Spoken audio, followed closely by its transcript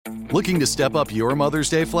Looking to step up your Mother's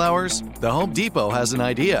Day flowers? The Home Depot has an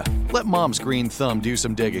idea. Let Mom's green thumb do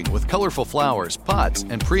some digging with colorful flowers, pots,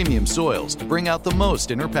 and premium soils to bring out the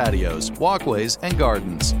most in her patios, walkways, and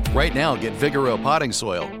gardens. Right now, get Vigoro potting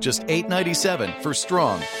soil, just $8.97 for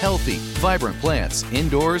strong, healthy, vibrant plants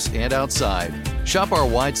indoors and outside. Shop our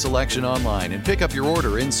wide selection online and pick up your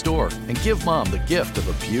order in-store and give Mom the gift of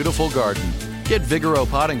a beautiful garden. Get Vigoro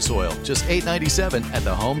potting soil, just $8.97 at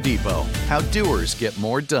the Home Depot. How doers get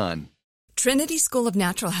more done. Trinity School of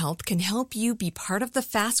Natural Health can help you be part of the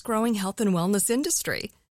fast-growing health and wellness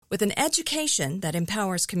industry. With an education that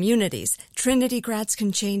empowers communities, Trinity grads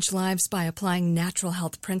can change lives by applying natural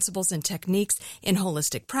health principles and techniques in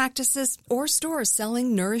holistic practices or stores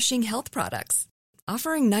selling nourishing health products.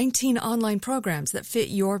 Offering 19 online programs that fit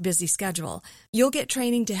your busy schedule, you'll get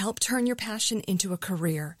training to help turn your passion into a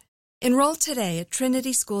career. Enroll today at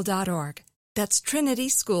trinityschool.org. That's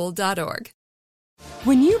trinityschool.org.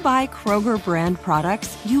 When you buy Kroger brand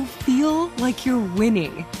products, you feel like you're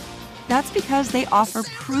winning. That's because they offer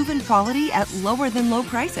proven quality at lower than low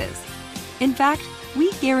prices. In fact,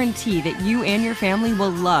 we guarantee that you and your family will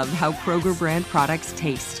love how Kroger brand products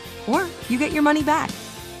taste, or you get your money back.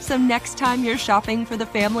 So next time you're shopping for the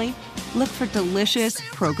family, look for delicious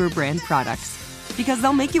Kroger brand products, because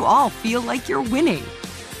they'll make you all feel like you're winning.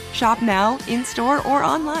 Shop now, in-store, or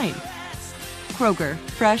online. Kroger,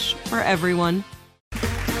 fresh for everyone.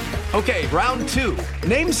 Okay, round two.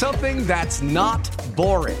 Name something that's not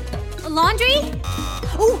boring. A laundry?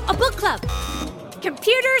 Ooh, a book club.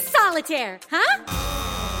 Computer solitaire, huh?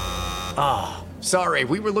 Ah, sorry,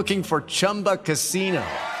 we were looking for Chumba Casino.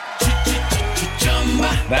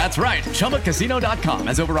 That's right, ChumbaCasino.com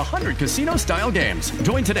has over 100 casino-style games.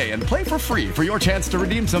 Join today and play for free for your chance to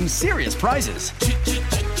redeem some serious prizes.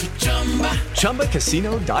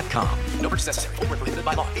 ChumbaCasino.com. No purchase necessary. Void where prohibited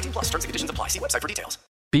by law. 18 plus. Terms and conditions apply. See website for details.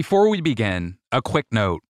 Before we begin, a quick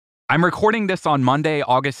note. I'm recording this on Monday,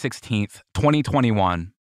 August 16th,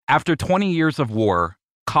 2021. After 20 years of war,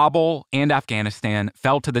 Kabul and Afghanistan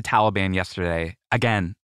fell to the Taliban yesterday,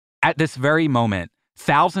 again. At this very moment,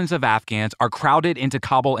 thousands of Afghans are crowded into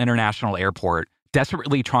Kabul International Airport,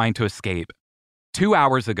 desperately trying to escape. 2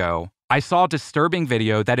 hours ago, I saw a disturbing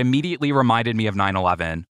video that immediately reminded me of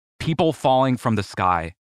 9/11. People falling from the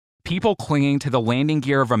sky. People clinging to the landing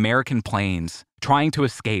gear of American planes, trying to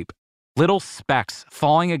escape. Little specks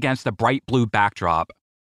falling against a bright blue backdrop.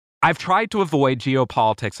 I've tried to avoid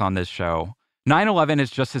geopolitics on this show. 9/11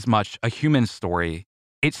 is just as much a human story.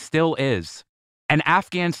 It still is. An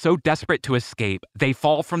Afghan so desperate to escape, they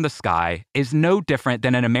fall from the sky, is no different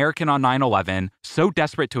than an American on 9/11 so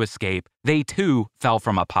desperate to escape, they too fell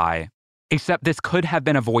from up high. Except this could have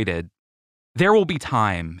been avoided. There will be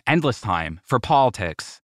time, endless time, for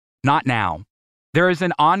politics. Not now. There is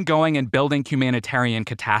an ongoing and building humanitarian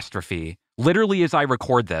catastrophe, literally as I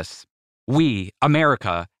record this. We,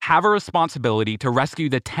 America, have a responsibility to rescue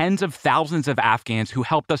the tens of thousands of Afghans who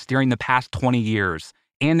helped us during the past 20 years,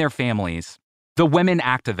 and their families. The women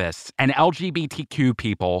activists and LGBTQ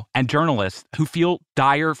people and journalists who feel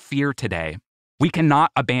dire fear today. We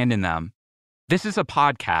cannot abandon them. This is a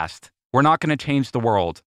podcast. We're not going to change the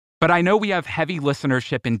world. But I know we have heavy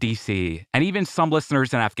listenership in DC and even some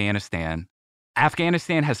listeners in Afghanistan.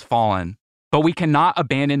 Afghanistan has fallen, but we cannot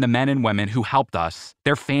abandon the men and women who helped us,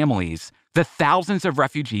 their families, the thousands of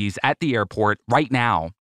refugees at the airport right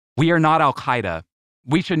now. We are not Al-Qaeda.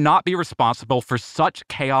 We should not be responsible for such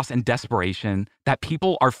chaos and desperation that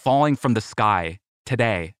people are falling from the sky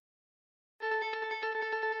today.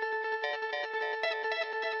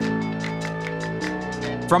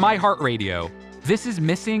 From iHeartRadio, this is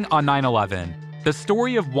Missing on 9/11, the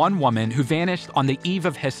story of one woman who vanished on the eve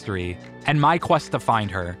of history and my quest to find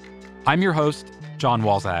her. I'm your host, John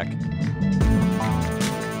Walzak.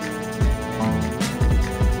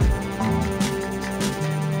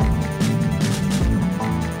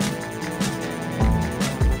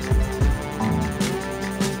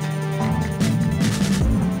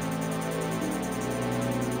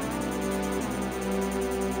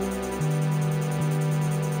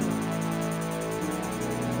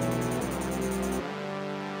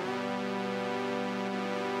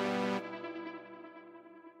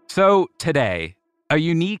 So today, a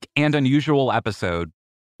unique and unusual episode.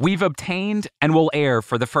 We've obtained and will air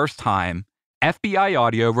for the first time FBI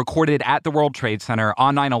audio recorded at the World Trade Center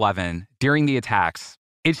on 9/11 during the attacks.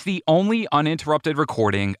 It's the only uninterrupted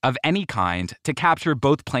recording of any kind to capture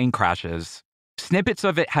both plane crashes. Snippets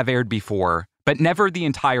of it have aired before, but never the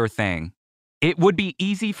entire thing. It would be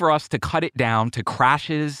easy for us to cut it down to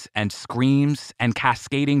crashes and screams and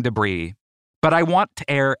cascading debris. But I want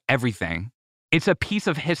to air everything. It's a piece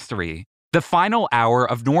of history, The final hour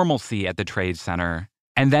of normalcy at the Trade Center,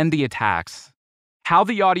 and then the attacks. How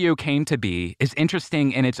the audio came to be is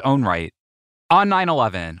interesting in its own right. On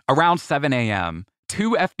 9/11, around 7 a.m.,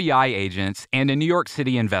 2 FBI agents and a New York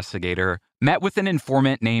City investigator met with an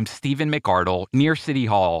informant named Stephen McArdle near City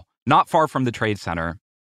Hall, not far from the Trade Center.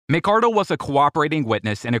 McArdle was a cooperating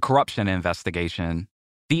witness in a corruption investigation.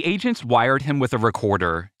 The agents wired him with a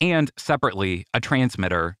recorder and, separately, a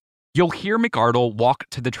transmitter. You'll hear McArdle walk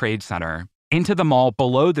to the Trade Center, into the mall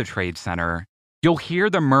below the Trade Center. You'll hear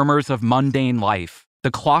the murmurs of mundane life, the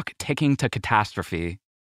clock ticking to catastrophe.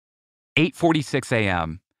 8:46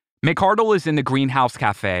 a.m. McArdle is in the Greenhouse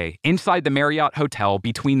Cafe, inside the Marriott Hotel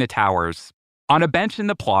between the towers. On a bench in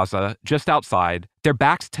the plaza, just outside, their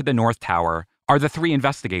backs to the North Tower, are the 3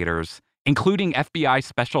 investigators, including FBI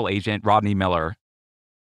Special Agent Rodney Miller.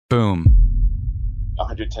 Boom.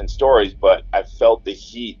 110 stories, but I felt the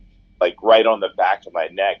heat like right on the back of my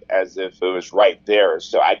neck as if it was right there.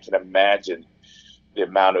 So I can imagine the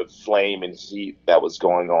amount of flame and heat that was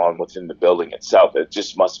going on within the building itself. It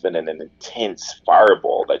just must have been an intense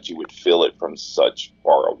fireball that you would feel it from such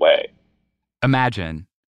far away. Imagine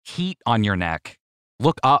heat on your neck.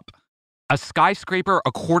 Look up. A skyscraper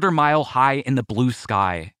a quarter-mile high in the blue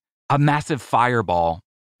sky. A massive fireball.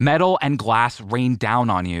 Metal and glass rain down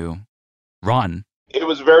on you. Run. It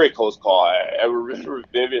was a very close call. I remember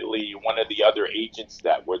vividly one of the other agents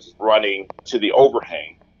that was running to the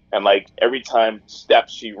overhang. And like every time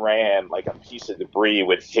steps she ran, like a piece of debris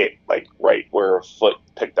would hit like right where her foot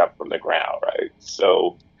picked up from the ground, right?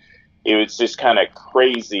 So it was just kind of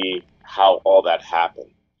crazy how all that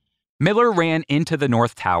happened. Miller ran into the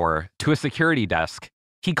North Tower, to a security desk.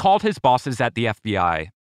 He called his bosses at the FBI.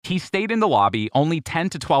 He stayed in the lobby only 10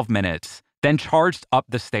 to 12 minutes, then charged up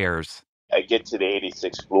the stairs. I get to the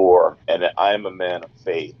 86th floor, and I'm a man of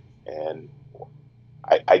faith, and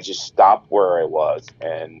I just stopped where I was,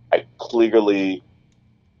 and I clearly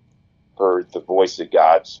heard the voice of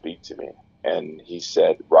God speak to me. And he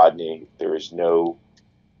said, Rodney, there is no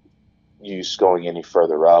use going any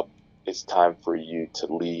further up. It's time for you to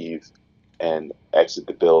leave and exit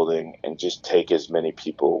the building and just take as many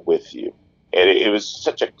people with you. And it was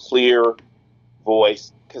such a clear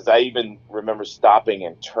voice, because I even remember stopping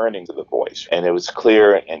and turning to the voice, and it was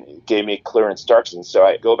clear, and it gave me clear instructions. So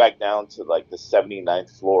I go back down to like the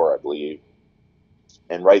 79th floor, I believe,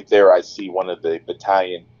 and right there I see one of the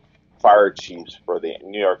battalion fire chiefs for the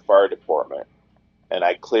New York Fire Department, and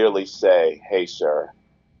I clearly say, hey, sir,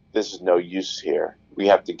 this is no use here. We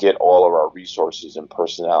have to get all of our resources and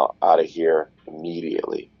personnel out of here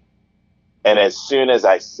immediately. And as soon as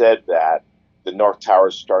I said that, the North Tower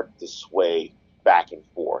started to sway back and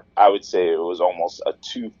forth. I would say it was almost a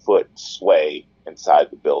 2-foot sway inside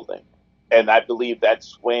the building. And I believe that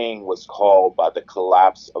swaying was called by the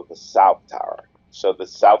collapse of the South Tower. So the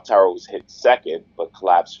South Tower was hit second, but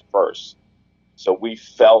collapsed first. So we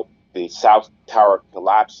felt the South Tower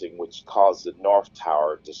collapsing, which caused the North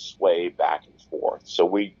Tower to sway back and forth. So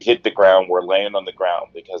we hit the ground, we're laying on the ground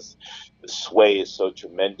because the sway is so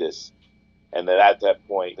tremendous. And then at that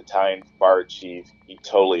point, the battalion fire chief, he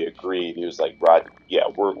totally agreed. He was like, Rod, yeah,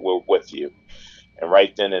 we're with you. And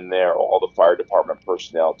right then and there, all the fire department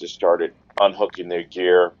personnel just started unhooking their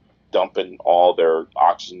gear, dumping all their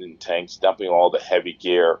oxygen tanks, dumping all the heavy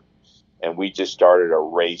gear. And we just started a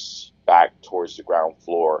race back towards the ground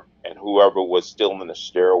floor. And whoever was still in the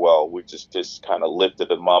stairwell, we just kind of lifted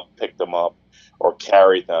them up, picked them up, or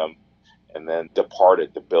carried them, and then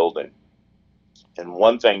departed the building. And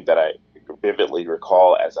one thing that I vividly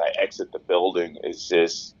recall as I exit the building is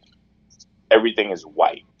just everything is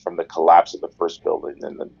white from the collapse of the first building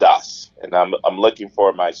and the dust. And I'm looking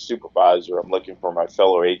for my supervisor, I'm looking for my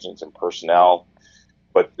fellow agents and personnel,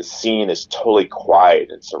 but the scene is totally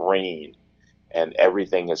quiet and serene, and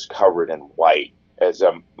everything is covered in white as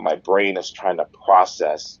my brain is trying to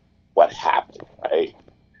process what happened, right?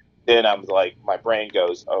 Then I'm like, my brain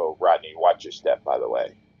goes, oh, Rodney, watch your step, by the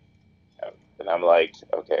way. And I'm like,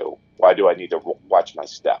 okay, why do I need to watch my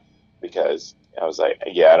step? Because I was like,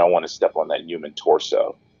 yeah, I don't want to step on that human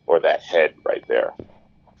torso or that head right there.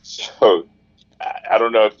 So I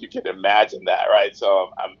don't know if you can imagine that, right?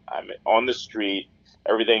 So I'm on the street,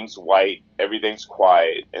 everything's white, everything's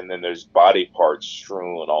quiet, and then there's body parts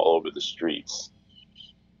strewn all over the streets.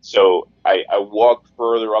 So I walk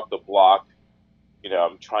further up the block. You know,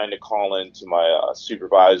 I'm trying to call in to my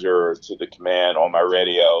supervisor or to the command on my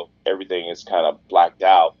radio. Everything is kind of blacked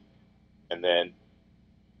out. And then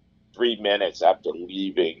 3 minutes after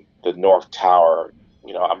leaving the North Tower,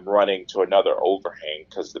 you know, I'm running to another overhang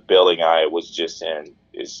because the building I was just in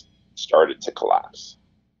is started to collapse.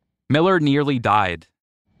 Miller nearly died.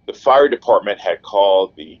 the fire department had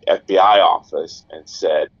called the FBI office and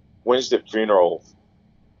said, when's the funeral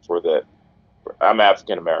for I'm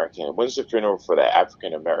African American, when's the funeral for the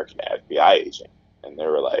African American FBI agent? And they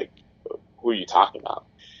were like, who are you talking about?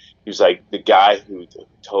 He was like, the guy who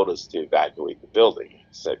told us to evacuate the building. He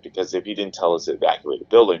said, because if he didn't tell us to evacuate the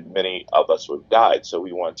building, many of us would have died. So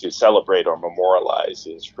we want to celebrate or memorialize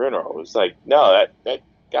his funeral. It was like, no, that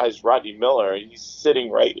guy's Rodney Miller. He's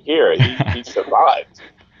sitting right here. He survived.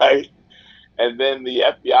 Right? And then the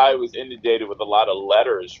FBI was inundated with a lot of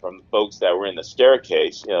letters from the folks that were in the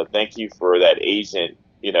staircase. Thank you for that agent.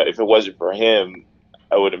 If it wasn't for him,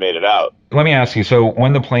 I would have made it out. Let me ask you, so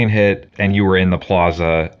when the plane hit and you were in the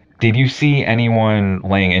plaza, did you see anyone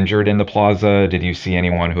laying injured in the plaza? Did you see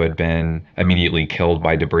anyone who had been immediately killed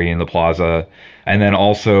by debris in the plaza? And then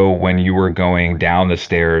also, when you were going down the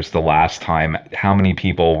stairs the last time, how many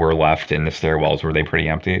people were left in the stairwells? Were they pretty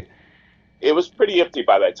empty? It was pretty empty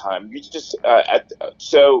by that time.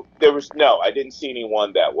 So there was I didn't see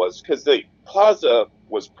anyone that was, because the plaza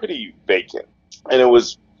was pretty vacant and it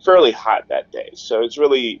was fairly hot that day. So it's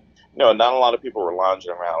really, not a lot of people were lounging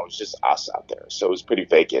around. It was just us out there. So it was pretty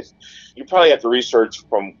vacant. You probably have to research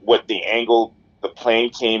from what the angle the plane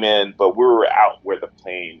came in, but we were out where the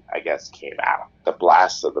plane, I guess, came out, the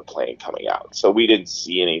blast of the plane coming out. So we didn't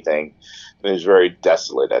see anything. It was very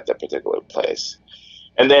desolate at that particular place.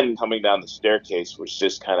 And then coming down the staircase was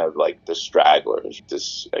just kind of like the stragglers,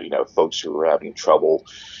 folks who were having trouble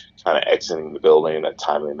kind of exiting the building in a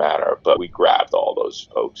timely manner. But we grabbed all those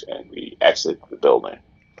folks and we exited the building.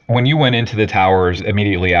 When you went into the towers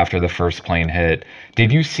immediately after the first plane hit,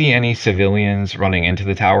 did you see any civilians running into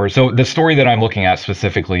the towers? So the story that I'm looking at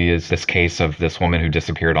specifically is this case of this woman who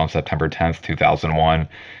disappeared on September 10th, 2001.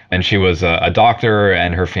 And she was a doctor,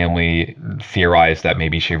 and her family theorized that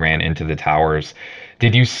maybe she ran into the towers.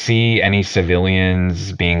 Did you see any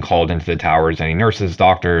civilians being called into the towers, any nurses,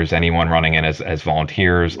 doctors, anyone running in as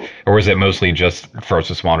volunteers? Or was it mostly just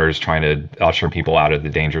first responders trying to usher people out of the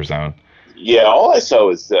danger zone? Yeah, all I saw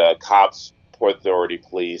was cops, Port Authority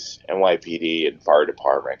police, NYPD, and fire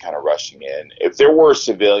department kind of rushing in. If there were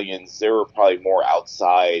civilians, there were probably more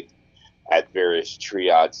outside at various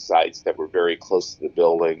triage sites that were very close to the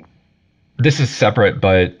building. This is separate,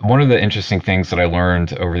 but one of the interesting things that I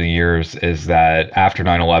learned over the years is that after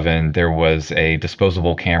 9/11, there was a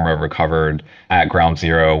disposable camera recovered at Ground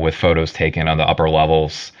Zero with photos taken on the upper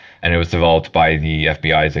levels, and it was developed by the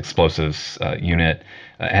FBI's explosives unit.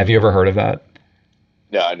 Have you ever heard of that?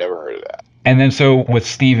 No, I never heard of that. And then so with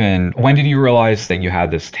Stephen, when did you realize that you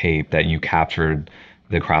had this tape, that you captured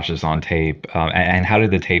the crashes on tape, and how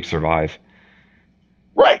did the tape survive?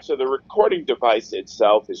 Right. So the recording device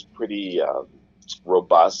itself is pretty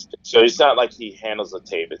robust. So it's not like he handles the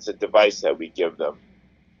tape. It's a device that we give them.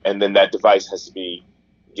 And then that device has to be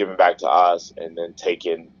given back to us and then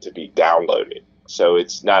taken to be downloaded. So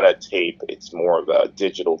it's not a tape. It's more of a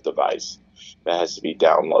digital device that has to be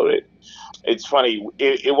downloaded. It's funny.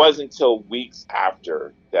 It wasn't until weeks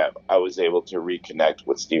after that I was able to reconnect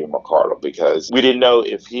with Stephen McArdle, because we didn't know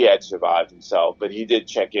if he had survived himself, but he did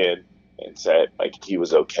check in and said he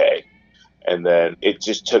was okay. And then it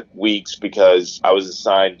just took weeks because I was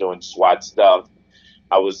assigned doing SWAT stuff.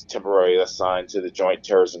 I was temporarily assigned to the Joint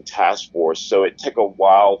Terrorism Task Force. So it took a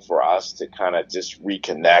while for us to kind of just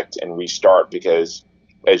reconnect and restart because,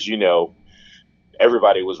 as you know,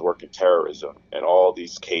 everybody was working terrorism, and all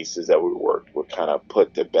these cases that we worked were kind of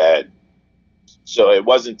put to bed. So it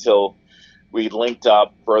wasn't until we linked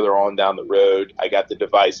up further on down the road, I got the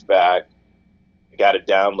device back, I got it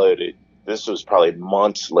downloaded. This was probably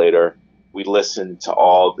months later. We listened to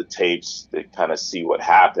all the tapes to kind of see what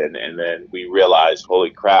happened. And then we realized,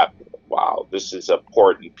 holy crap, wow, this is an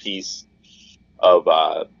important piece of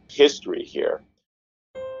history here.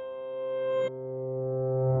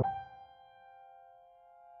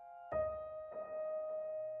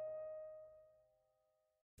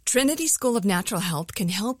 Trinity School of Natural Health can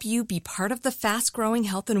help you be part of the fast-growing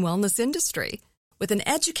health and wellness industry. With an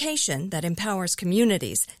education that empowers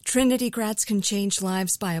communities, Trinity grads can change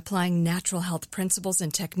lives by applying natural health principles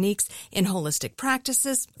and techniques in holistic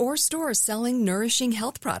practices or stores selling nourishing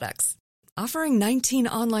health products. Offering 19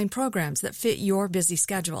 online programs that fit your busy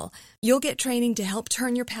schedule, you'll get training to help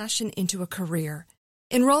turn your passion into a career.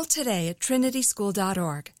 Enroll today at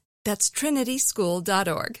trinityschool.org. That's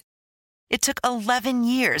trinityschool.org. It took 11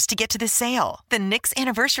 years to get to this sale. The Knix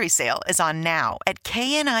Anniversary Sale is on now at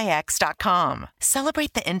knix.com.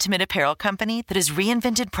 Celebrate the intimate apparel company that has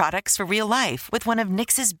reinvented products for real life with one of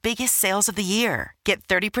Knix's biggest sales of the year. Get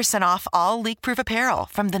 30% off all leak-proof apparel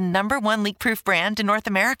from the #1 leak-proof brand in North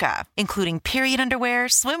America, including period underwear,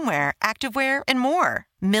 swimwear, activewear, and more.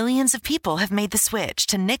 Millions of people have made the switch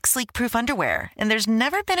to Knix leak-proof underwear, and there's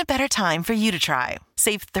never been a better time for you to try.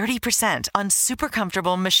 Save 30% on super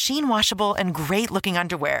comfortable, machine-washable, and great-looking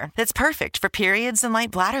underwear that's perfect for periods and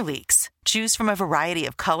light bladder leaks. Choose from a variety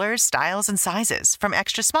of colors, styles, and sizes, from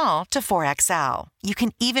extra small to 4XL. You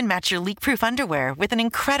can even match your leak-proof underwear with an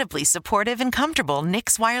incredibly supportive and comfortable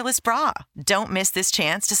Knix wireless bra. Don't miss this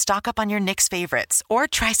chance to stock up on your Knix favorites or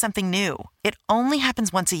try something new. It only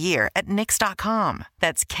happens once a year at Knix.com.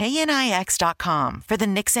 That's KNIX.com for the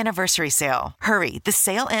Knix anniversary sale. Hurry, the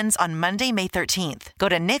sale ends on Monday, May 13th. Go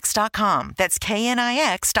to Knix.com. That's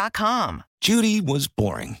KNIX.com. Judy was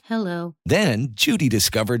boring. Hello. Then Judy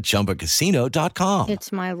discovered ChumbaCasino.com.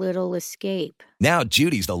 It's my little escape. Now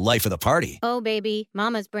Judy's the life of the party. Oh, baby,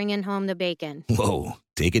 mama's bringing home the bacon. Whoa,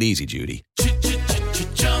 take it easy, Judy.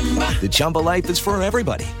 The Chumba life is for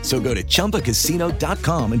everybody. So go to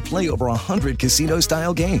ChumbaCasino.com and play over 100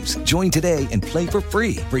 casino-style games. Join today and play for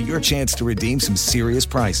free for your chance to redeem some serious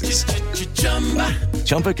prizes.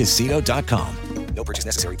 ChumbaCasino.com. No purchase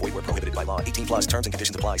necessary. Void where prohibited by law. 18+ terms and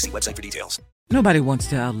conditions apply. See website for details. Nobody wants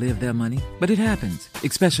to outlive their money, but it happens,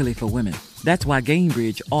 especially for women. That's why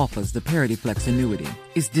Gainbridge offers the Parity Flex annuity.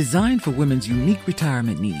 It's designed for women's unique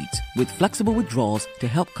retirement needs, with flexible withdrawals to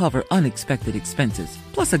help cover unexpected expenses,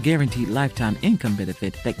 plus a guaranteed lifetime income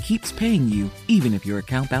benefit that keeps paying you even if your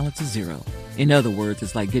account balance is zero. In other words,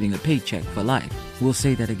 it's like getting a paycheck for life. We'll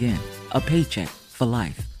say that again. A paycheck for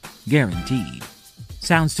life. Guaranteed.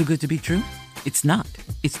 Sounds too good to be true? It's not.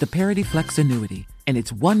 It's the Parity Flex annuity, and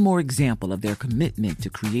it's one more example of their commitment to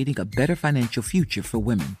creating a better financial future for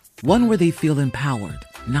women. One where they feel empowered,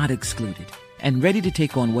 not excluded, and ready to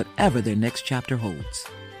take on whatever their next chapter holds.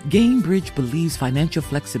 Gainbridge believes financial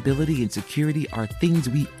flexibility and security are things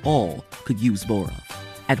we all could use more of.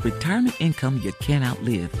 At retirement income you can't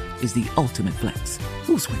outlive is the ultimate flex.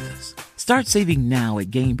 Who's with us? Start saving now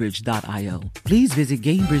at Gainbridge.io. Please visit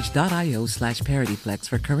Gainbridge.io/ParityFlex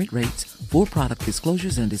for current rates, for product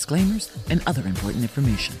disclosures and disclaimers, and other important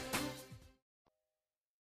information.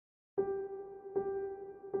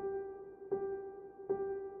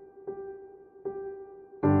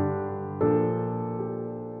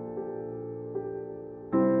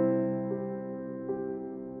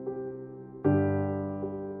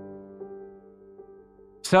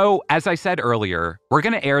 So, as I said earlier, we're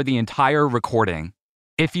going to air the entire recording.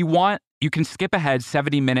 If you want, you can skip ahead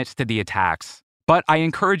 70 minutes to the attacks, but I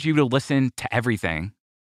encourage you to listen to everything.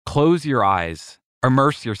 Close your eyes.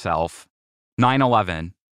 Immerse yourself.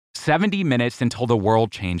 9/11. 70 minutes until the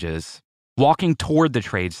world changes. Walking toward the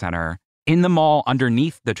Trade Center, in the mall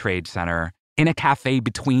underneath the Trade Center, in a cafe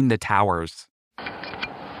between the towers.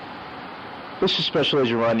 This is Special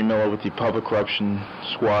Agent Rodney Miller with the Public Corruption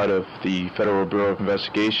Squad of the Federal Bureau of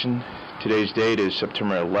Investigation. Today's date is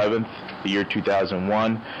September 11th, the year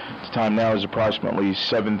 2001. The time now is approximately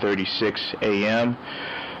 7:36 a.m.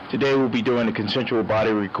 Today we'll be doing a consensual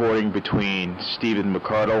body recording between Stephen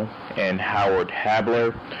McCardle and Howard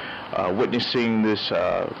Habler. Witnessing this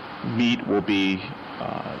meet will be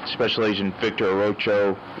Special Agent Victor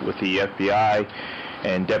Orocho with the FBI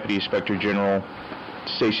and Deputy Inspector General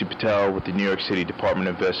Stacy Patel with the New York City Department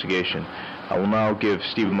of Investigation. I will now give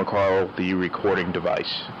Stephen McCardle the recording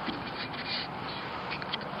device.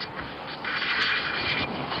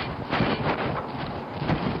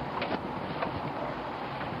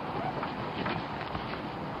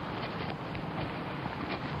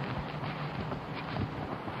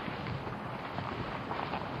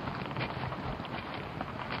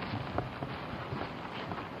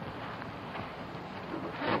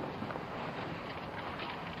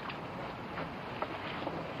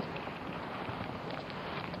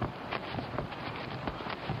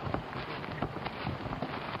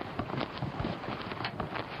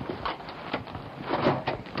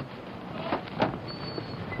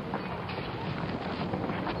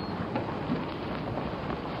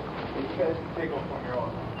 Take off on your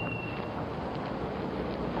own.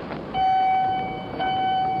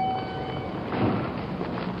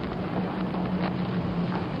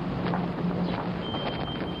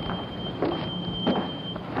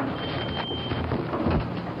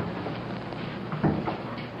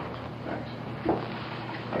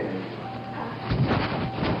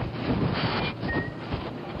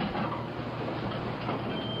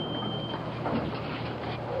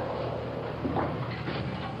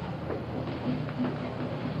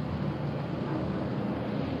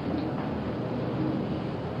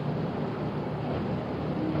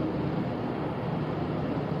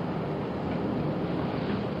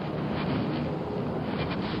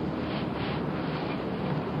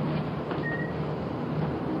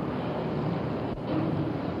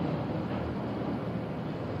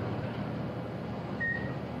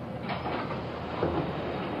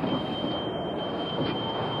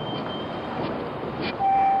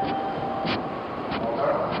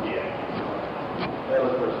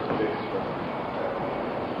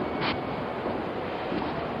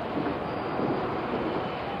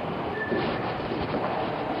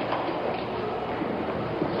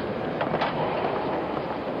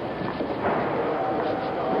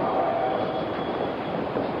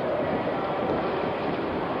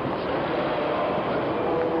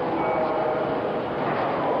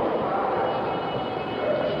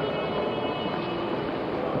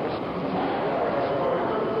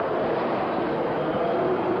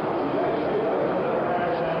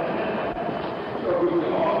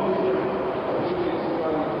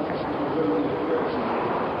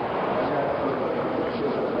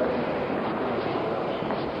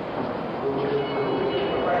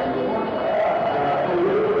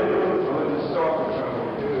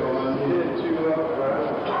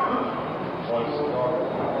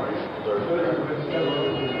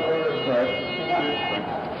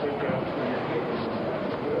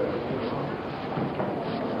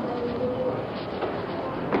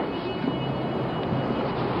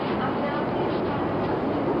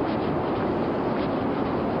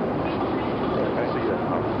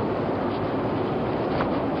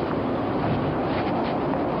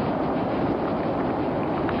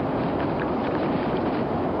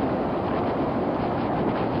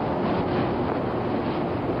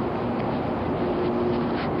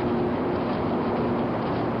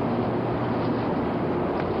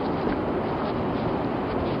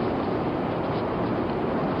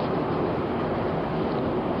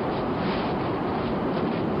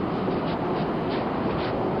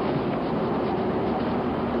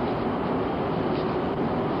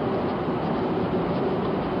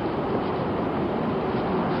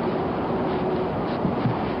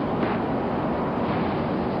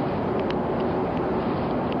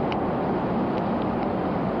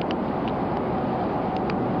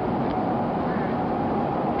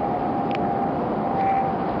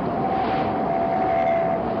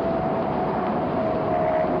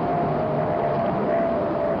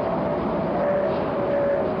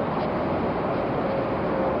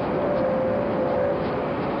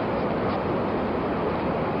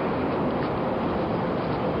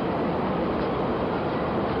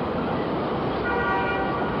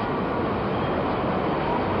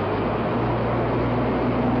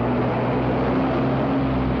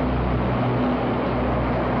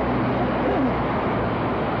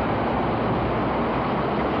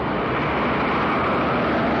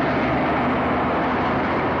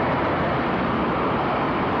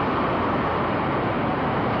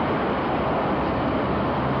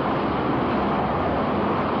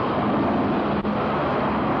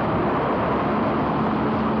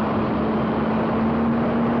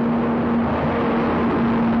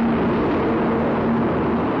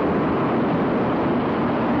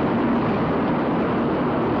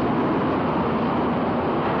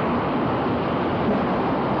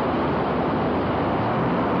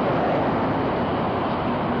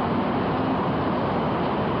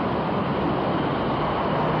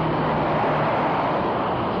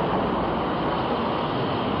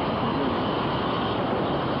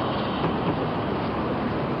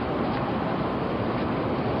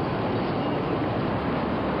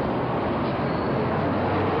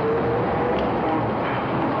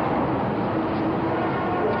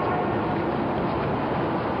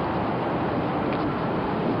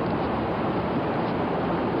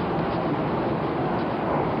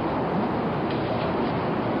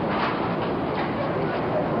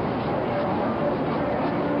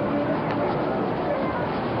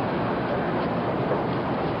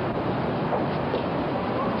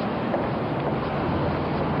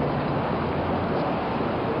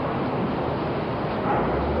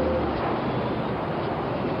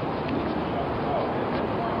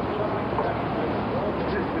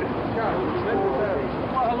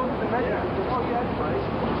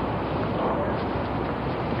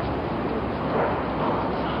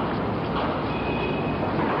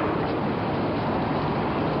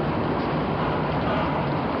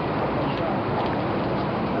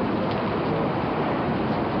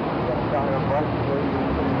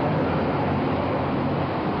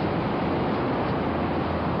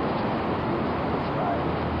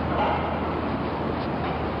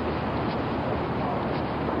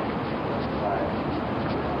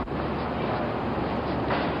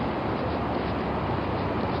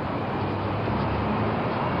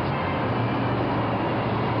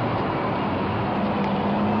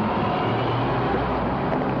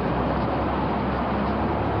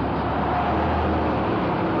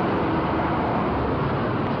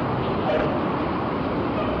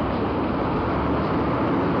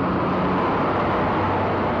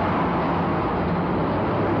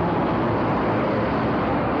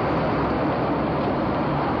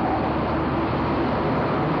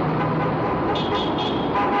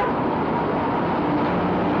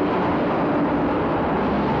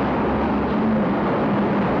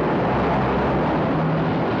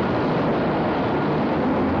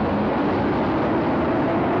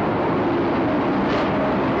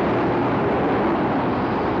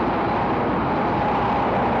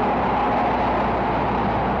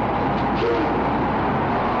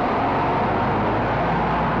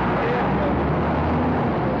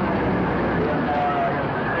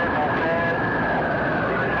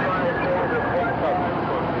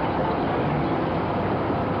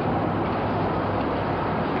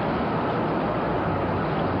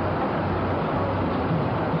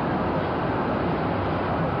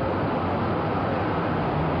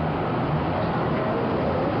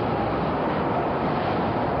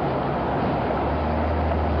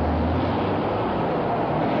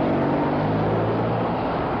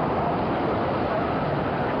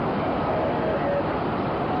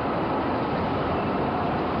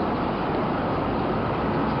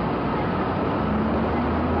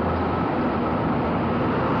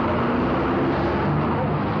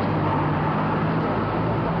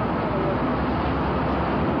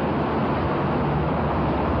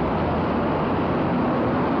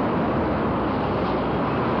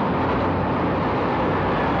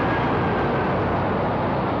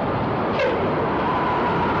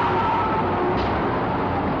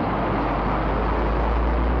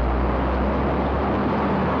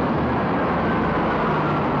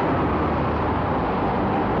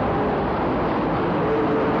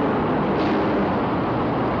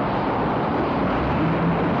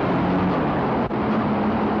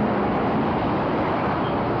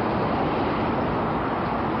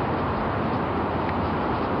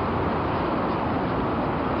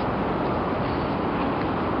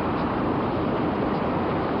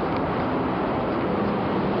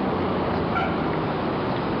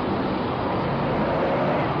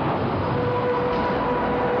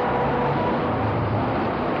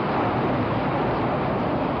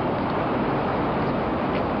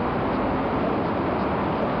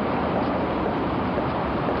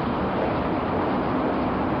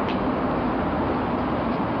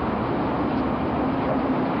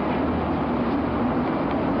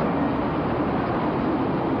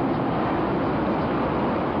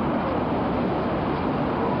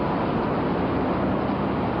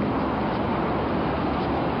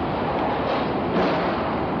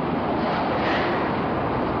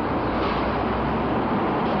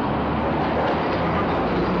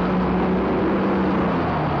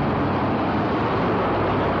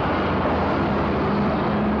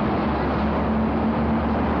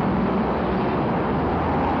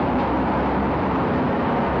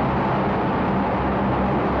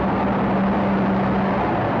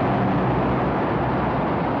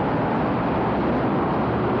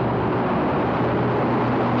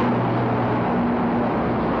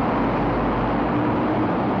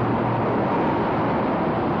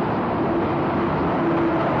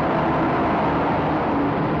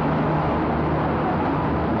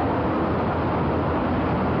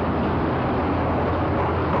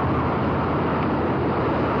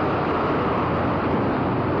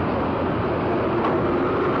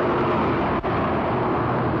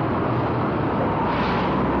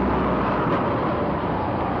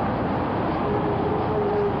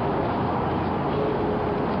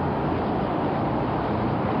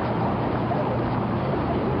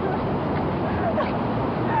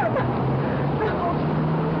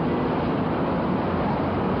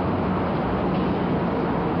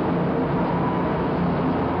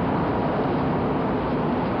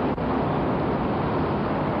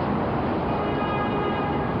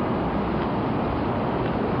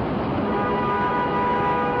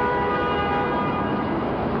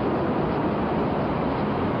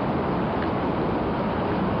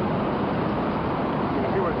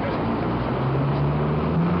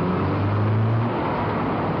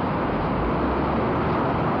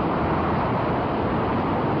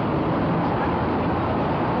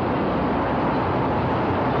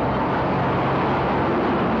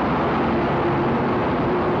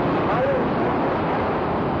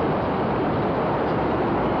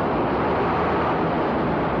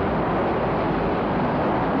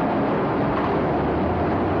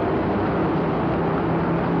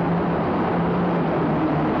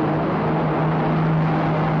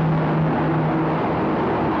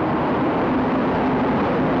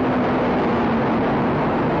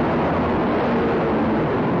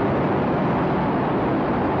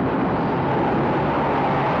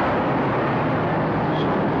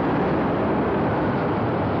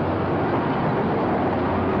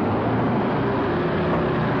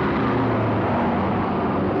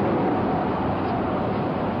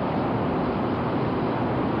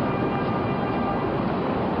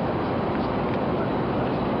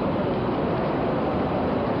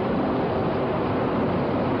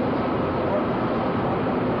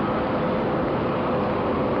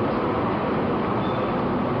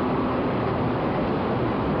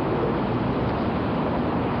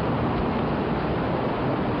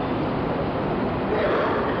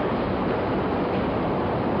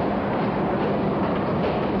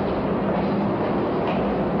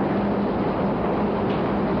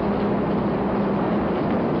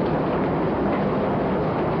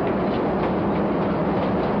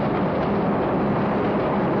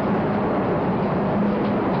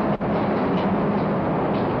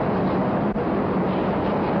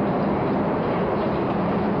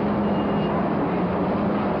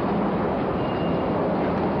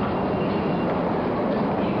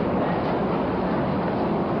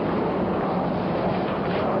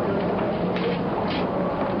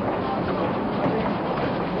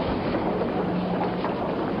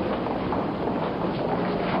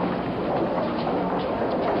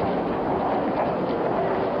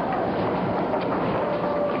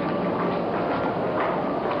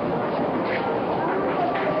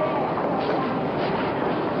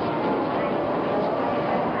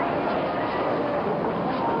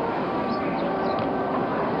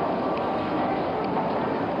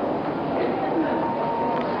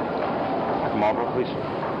 Marlboro, please.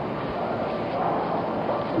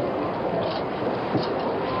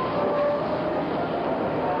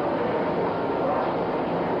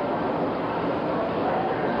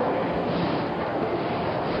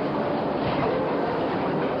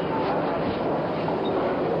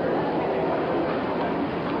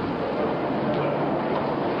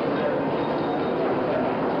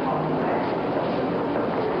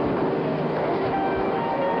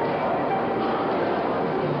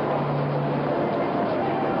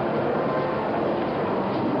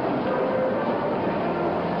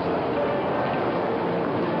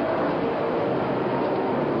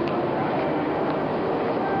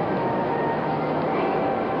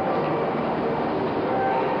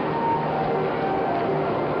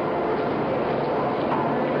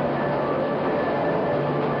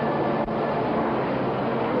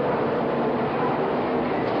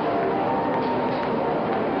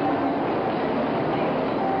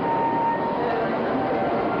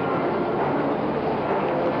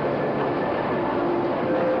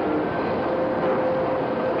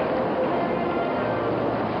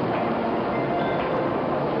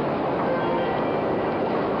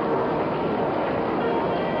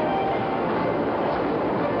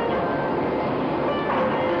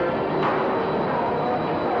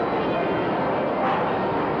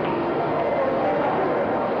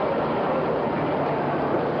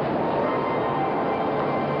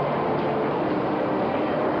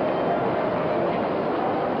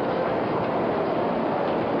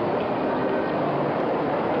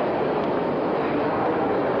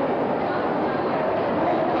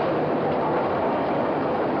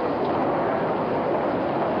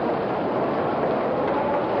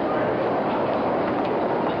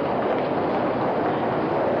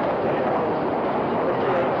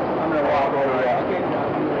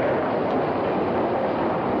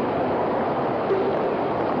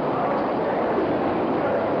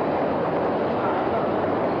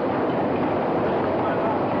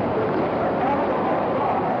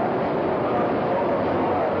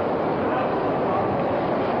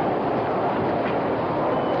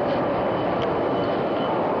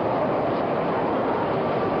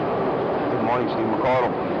 Steve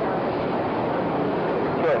McCardle.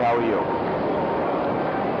 Good, how are you?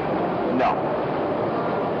 No.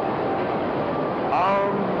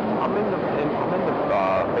 I'm in the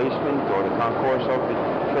basement or the concourse of the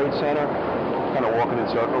Trade Center, kind of walking in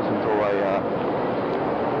circles until I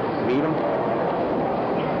meet him.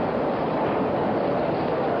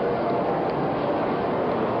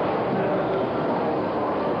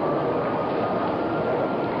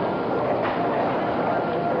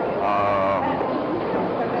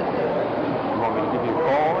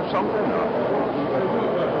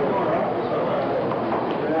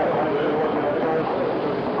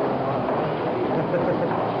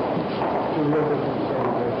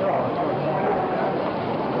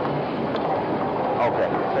 Okay,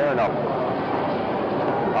 fair enough.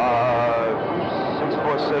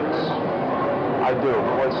 646, I do.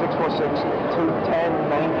 What, 646, 210,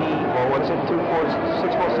 90, or what's it,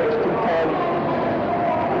 646, 210?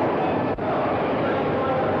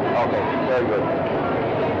 Okay, very good.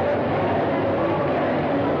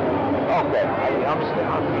 Okay,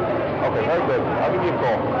 okay, very good. I'll give you a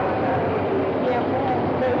call.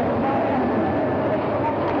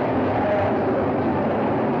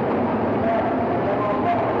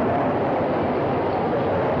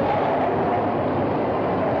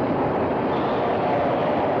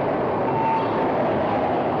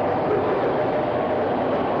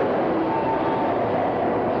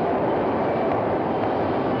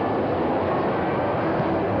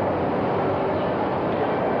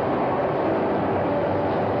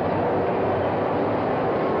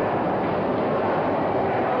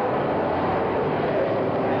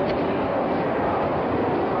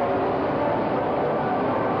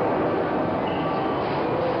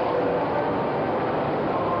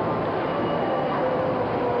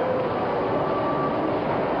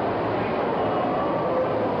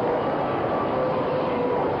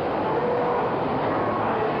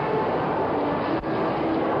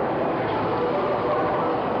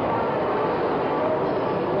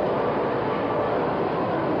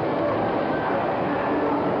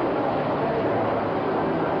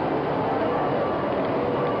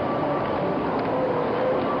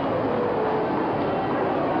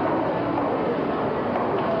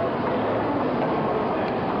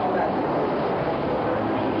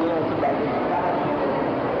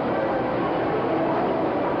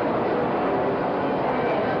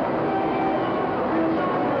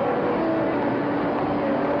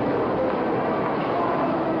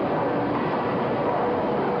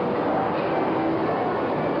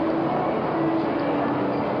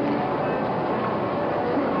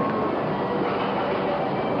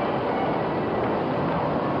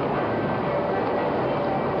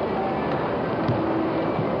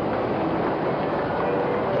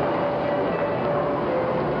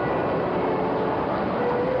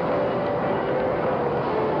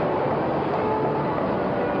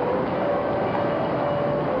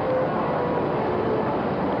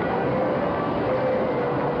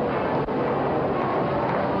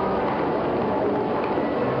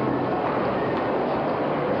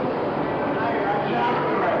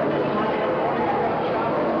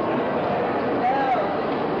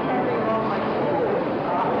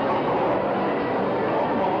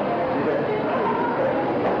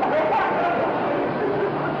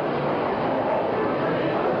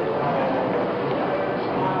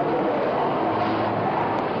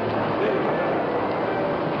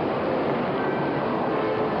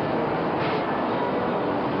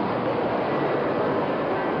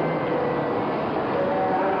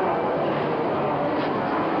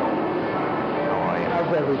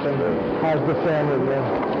 How's everything? How's the family, man?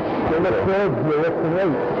 You look good. You look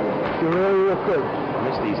great. You really look good. I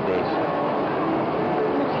miss these days.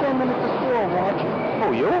 I'm standing at the store watching.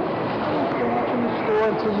 Oh, you? I'm watching the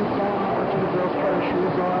store until you come. Watching the girls try their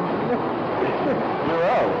shoes on. You're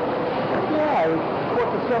out. Yeah, I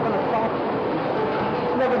bought the 7 o'clock.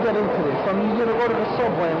 Never get into this. I mean, you're going to go to the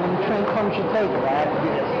subway, and when the train comes, you take it. I have to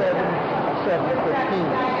be at 7:15,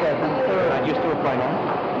 7:30. Not used to it by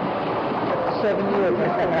now? 7 years, I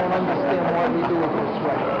still don't understand why we do it this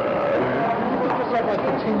way. It's just like a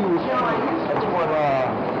continuous train. That's what,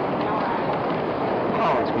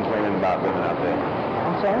 Alan's complaining about living out there.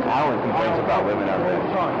 I'm sorry? Alan complains about living out there. All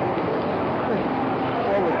the time.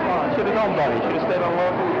 All the time. Should have known better. Should have stayed on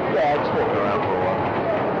local. Yeah, I just walked around for a while.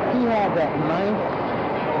 He had that 9th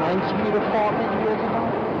Street apartment years ago.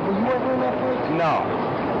 Were you ever in that place? No.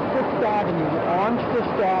 5th Avenue, on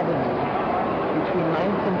 5th Avenue, between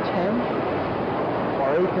 9th and 10th,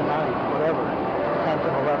 or 8th and 9th, whatever, 10th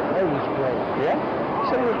and 11th. It was great. Yeah? He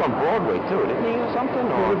said he lived on Broadway, too, didn't he, or something?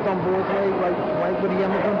 He lived on Broadway, right where the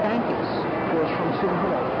Immigrant Bank is. It was from City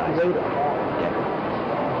Hall. Great apartment. Yeah.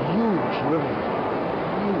 Huge living room.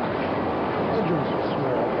 Huge. Bedrooms were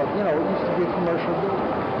small, but, you know, it used to be a commercial building.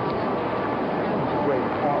 It was a great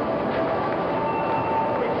apartment.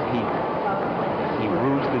 He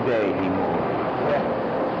rues the day he moved. Yeah.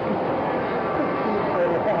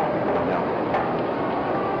 No.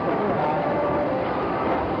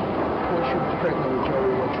 She was pregnant with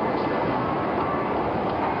Joey when she was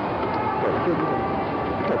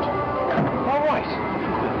Good. All right.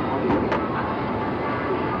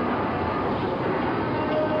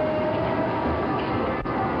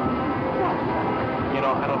 You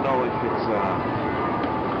know, I don't know if it's,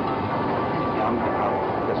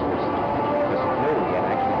 this new again,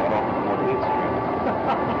 actually got off the 48th Street.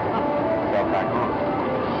 Got back on.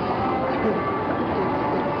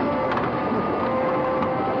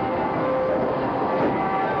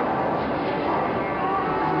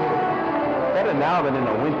 Better now than in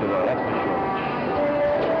the winter, though, that's for sure.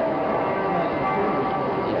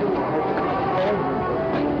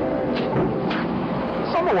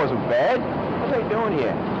 Summer wasn't bad. What are they doing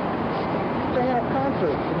here? They had a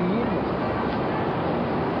concert for the evening.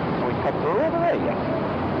 So we cut through over there yet?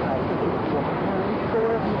 I think it was go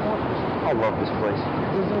wherever you want. I love this place.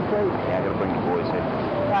 Isn't it great? Yeah, I gotta bring the boys in.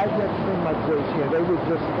 I get to bring my boys here. They were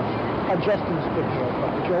just, Justin's picture,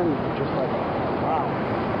 but Joey was just like, wow.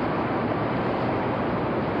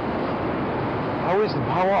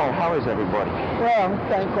 How is everybody? Well,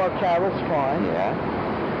 thank God Carol's fine. Yeah.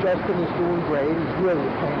 Justin is doing great. He's really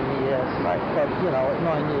a pain in the ass. Right. But, you know, at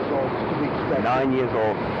 9 years old, it's to be expected. 9 years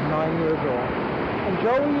old. 9 years old. And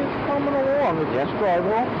Joey is coming along. It's a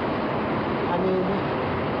struggle. I mean,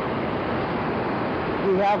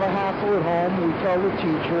 we have a hassle at home. We tell the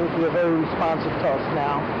teacher. They're very responsive to us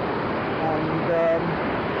now. And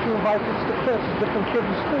she invites us to classes, different kids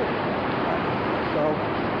in school. So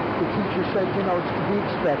the teacher said, you know, it's to be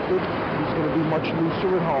expected. He's going to be much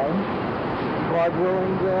looser at home. God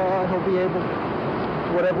willing, he'll be able,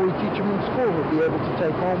 whatever we teach him in school, he'll be able to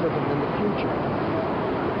take home with him in the future.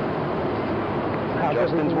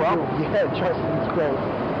 Justin's well? Yeah, Justin's great.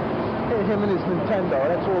 Him and his Nintendo,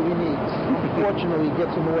 that's all he needs. Unfortunately, he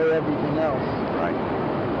gets in the way of everything else. Right.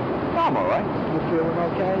 I'm all right. You feeling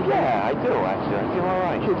okay? Yeah, I do, actually. I feel all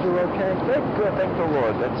right. Kids are okay? They're good, thank the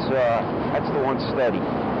Lord. That's the one steady. I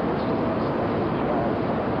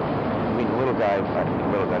mean, the little guy,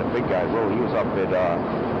 the big guy, Will, he was up at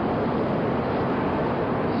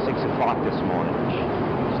 6 o'clock this morning.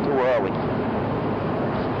 It's too early.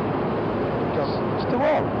 It's too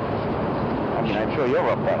early. I mean, I'm sure you're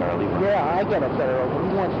up that early. But... Yeah, I get up that early.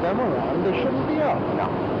 Who wants them around? They shouldn't be up. No.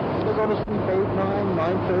 They go to sleep 8, 9,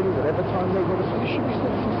 9:30, whatever time they go to sleep. You should be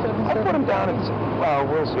sleeping 7, I put them down at, well,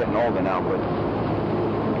 Will's getting older now, but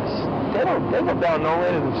they go down no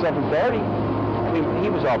later than 7:30. I mean, he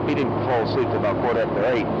was up. He didn't fall asleep till about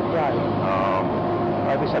 8:15. Right.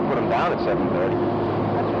 At least I put him down at 7:30.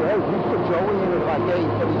 That's great. We put Joey in at like 8,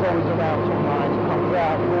 but he's always around till 9. He comes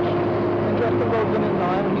out. And Justin goes in at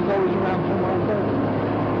 9, and he's always around till 9:30.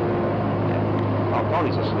 Yeah. Oh,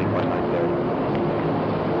 Tony's asleep by 9:30.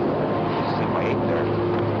 He's asleep by 8:30.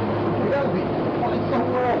 You gotta be. It's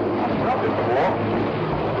somewhere else. I'm up at 4.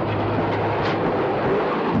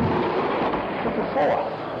 Up at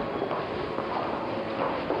 4.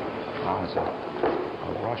 Oh, it's a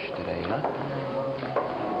rush today, huh?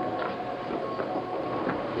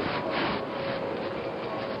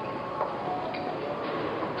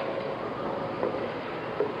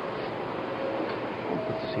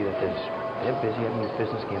 Good to see that they're busy. I mean,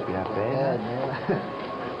 business can't be that bad. Yeah.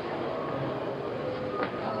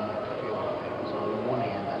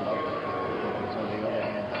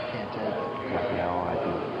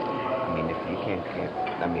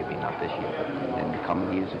 maybe not this year, but in the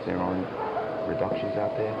coming years, if there aren't reductions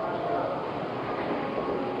out there?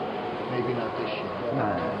 Maybe not this year.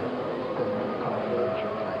 No. But in the coming years,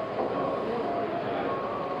 you're right.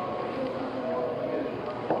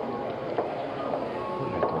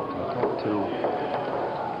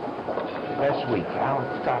 Last week,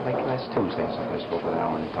 last Tuesday, I spoke with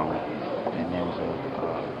Alan and Tony, and there was a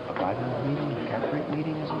guidelines meeting, a cap rate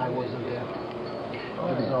meeting, isn't it? I wasn't there.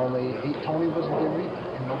 It was only, Tony wasn't there either,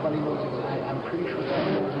 and nobody knows exactly. I'm pretty sure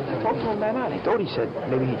Tony wasn't there. I talked to him that night. I thought he said,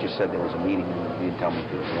 maybe he just said there was a meeting, and he didn't tell me if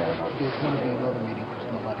he was there or not. There's going to be another meeting because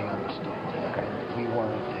nobody understood. Okay. We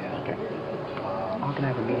weren't there. Okay. How can I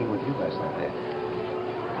have a meeting with you guys not there?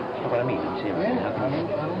 You know what I mean? I'm serious. Yeah, I don't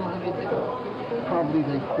know how they did it. Probably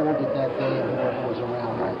they called it that day and whoever was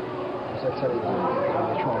around, right? Because that's how they do it.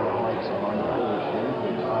 They're trying to hide something.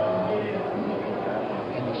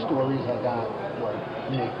 And the stories I got were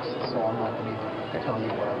mixed, so I'm not going to tell you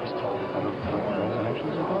what I was told.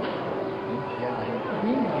 Reservations about? Yeah.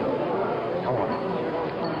 How much?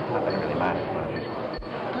 Not that it really matters much.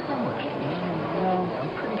 Not that much. No, I'm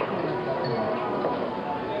pretty sure not that much.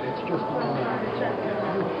 It's just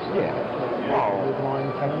yeah. Well,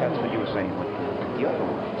 that's what you were saying with the other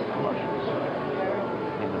commercials.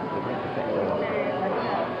 In the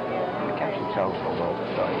caps themselves, although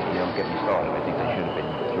you don't get me started, I think they should have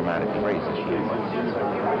been dramatically raised this year.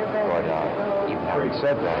 But even having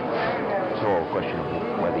said that, it's all a question of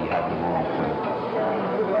whether you have the room for.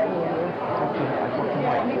 I talked to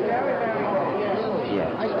Mike.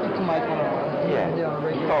 Yeah. I speak to Mike on a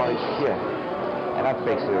regular basis. Yeah. And that's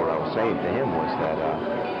basically what I was saying to him was that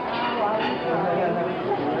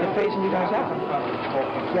they're phasing you guys out.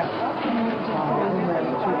 Yeah.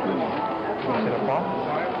 Sit up on?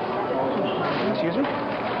 Excuse me?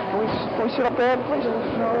 Can we sit up there, please?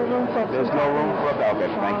 There's no room for a bell.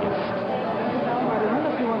 Okay, thank you.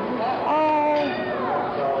 Oh,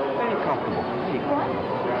 very comfortable.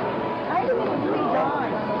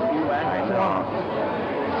 I know.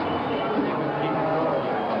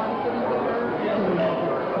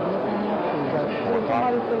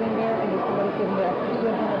 Somebody sitting there and there's somebody sitting there. Is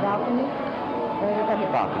there on the balcony?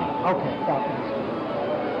 Balcony. Okay, balcony.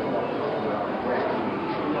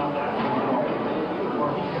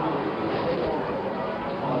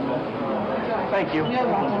 Thank you. You're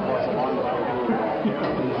welcome.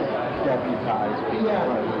 Deputized. Yeah,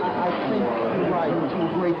 I think you're right. To a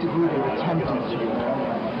great degree, they're attempting to.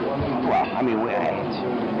 Well, I mean,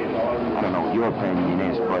 I don't know what your opinion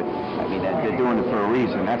is, but I mean, they're doing it for a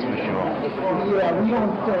reason, that's for sure. Yeah, we don't.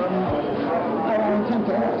 I don't intend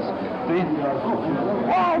to ask. Do you?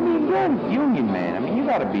 Well, I mean, you're a union man. I mean, you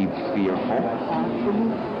got to be fearful.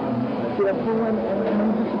 Absolutely. Fearful and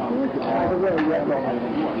disappointed. By the way,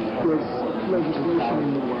 there's legislation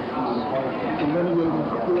in the works delineating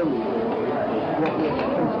clearly what we're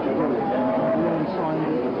supposed to do. We only signed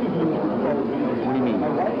it. What do you mean?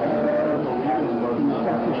 The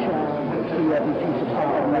sector shall see every piece of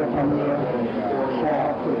property up on the air.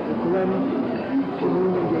 The Glen, the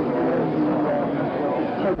union gave Glen the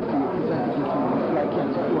courtesy of presenting it to me, so I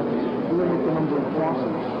can't support it. Limit the number of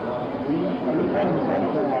parcels. Things like that.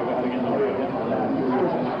 It's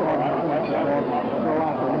just a starting point. There are a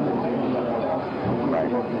lot of limits. Right.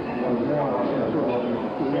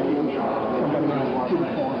 Somebody has two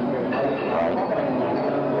parcels. Right.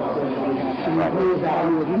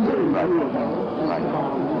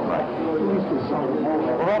 Right.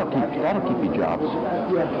 Well, that'll keep your jobs.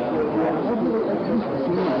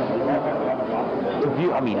 To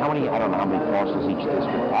view, I mean, I don't know how many parcels each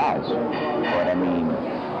district has, but I mean,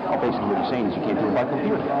 basically what you're saying is you can't do it by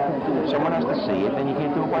computer. If someone has to see it, then you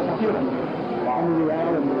can't do it by computer. And the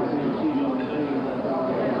reality is,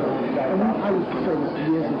 I used to say this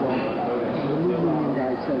years ago. The new union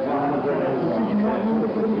guy says, you want me to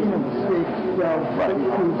put it in the state, well, right.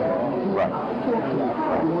 Talk to them.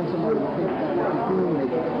 You want somebody to think that what you're doing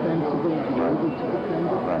makes it defensible, be able to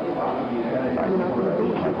defend it. Right. You're not going to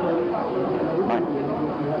do it. Right.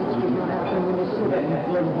 It's just not happening in the city.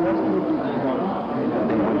 When Boston did it.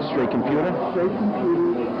 They went straight computer? Straight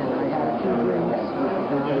computer, and I had a few drinks,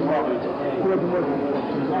 and I loved it. Gordon wasn't.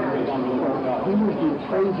 He was the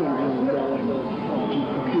appraisal room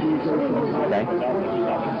computerization. Okay.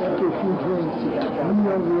 After a few drinks, he got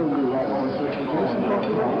really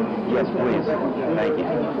Yes, please. Thank you.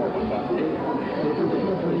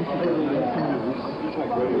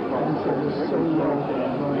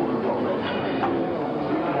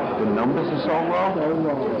 The numbers are so low?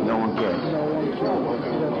 No one cares. No one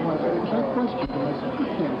cares. That's why I can't question them. I said, you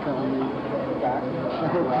can't tell me. I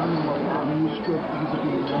hope I'm manuscript, these are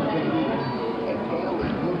being renovated.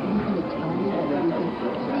 You can tell me that everything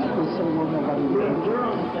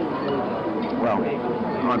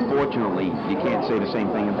Well, unfortunately, you can't say the same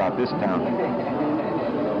thing about this town. It's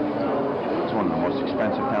one of the most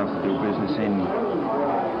expensive towns to do business in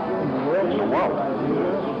the world.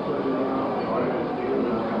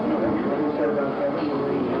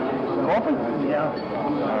 Coffee? Yeah.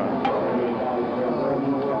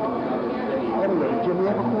 Anyway, Jimmy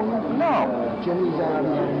ever call you? No. Jimmy's out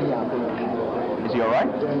here in the office. Is he all right?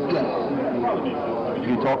 Yes.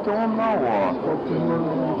 You talk to him, though, or? Spoke to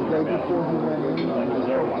him the day before he went in. Spoke to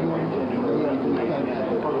him the day after he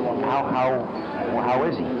came. How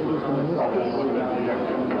is he? It was the meniscus.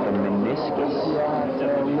 The meniscus?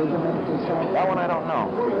 Yeah, ligament or something. That one I don't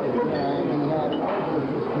know. And he had, it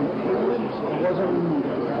wasn't removed.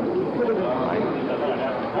 Right.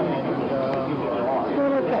 It's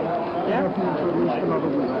not okay. Yeah. He's for at least another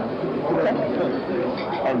week. Okay.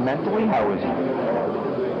 And mentally, how is he?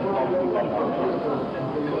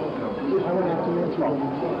 I went out to mention him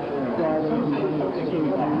Friday and he went to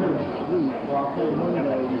sleep.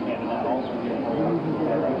 Monday, he did enough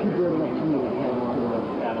to you.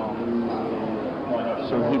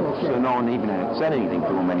 So no one even had said anything to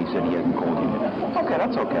him, and he said he hasn't called you. Okay,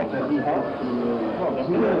 that's okay.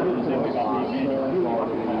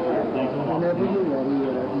 Whenever you're ready.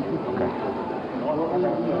 Okay.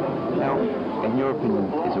 Now, in your opinion,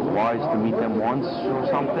 is it wise to meet them once or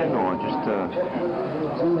something, or just to...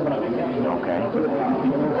 Okay.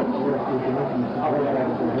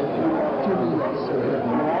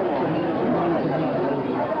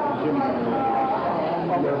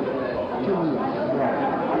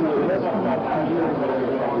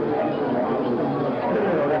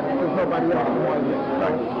 There's nobody else who wants it.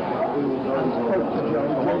 Right. I spoke to Joe.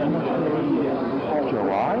 Joe's much more in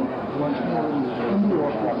July? Much more in the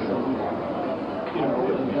office.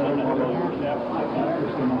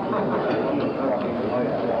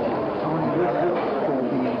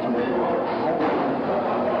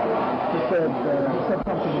 He said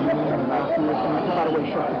something to me and by the way,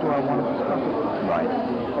 shut the door. I want to discuss it. Right.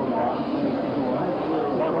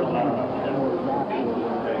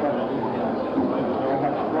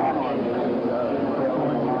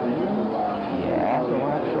 Yeah. So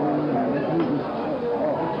actually, he gives me his feedback.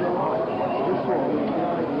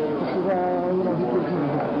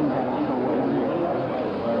 So,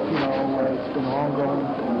 it's been ongoing.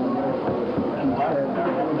 He said,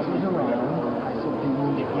 he's around. I said, do you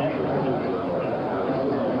need to come?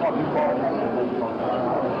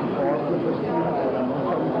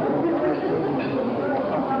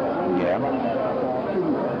 Yeah.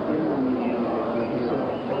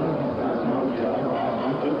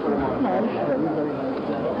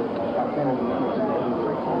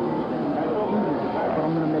 But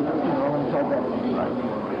I'm going to make it, I'm going to tell that.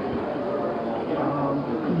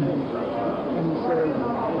 And he said,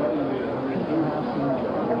 you have some,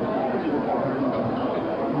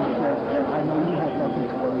 he said, I know you have nothing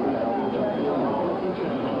to worry about.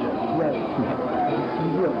 Yes, he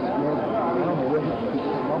will. I don't know where he's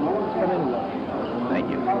from, but anyway. Thank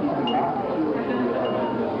you.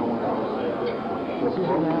 This is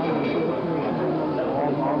around the Sugar Commission,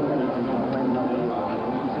 all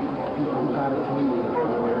people who got it from you.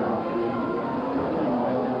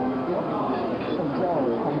 Some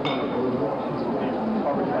drawers comes up with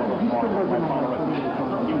he's still working on that.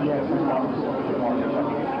 Yes,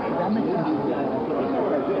 that makes sense.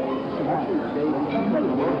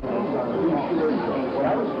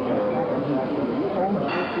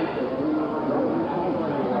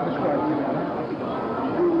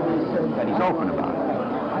 And he's open about it.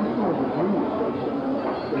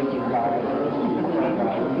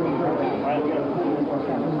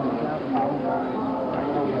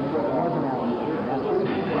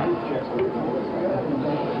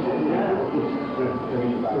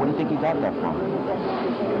 What do you think he got that from?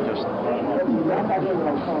 Just...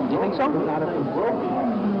 Do you think so?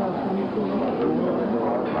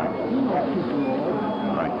 Right.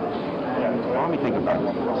 Well, let me think about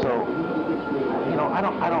it. So,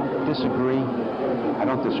 I don't disagree. I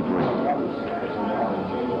don't disagree.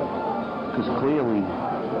 Because clearly,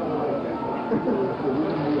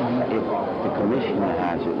 if the commissioner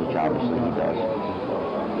has it, which obviously he does,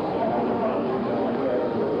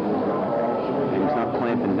 and he's not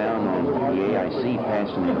clamping down on the AIC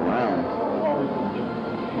passing it around,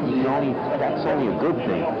 that's only a good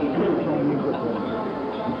thing.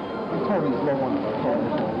 Tony's low on the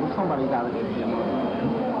phone. Somebody got it.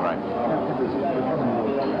 Right.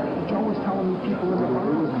 Joe was telling me people in the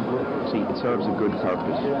room. See, it serves a good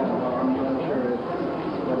purpose.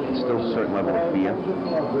 It instills a certain level of fear.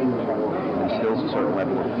 It instills a certain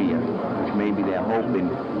level of fear, which maybe they're hoping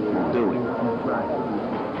will do it.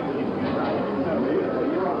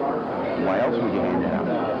 Well, else would you hand out?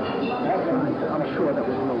 I'm sure that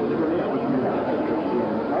was no.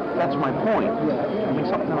 That's my point. I mean,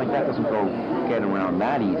 something like that doesn't go get around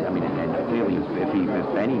that easy. I mean, and clearly, if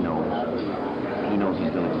Benny knows, he knows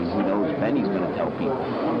Benny's gonna tell people.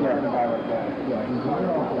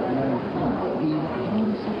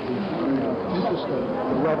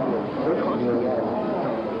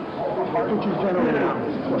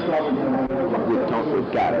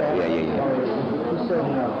 We've got it. Yeah. He said, I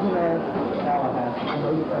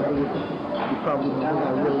know you probably know I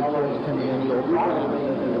really close to him and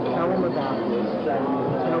tell him about this.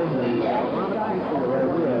 Tell him a lot of people are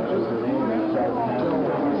aware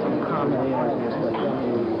some common areas that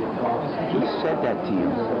he said that to you.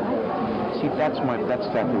 See, that's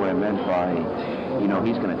exactly what I meant by,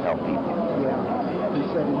 he's going to tell people. Yeah. He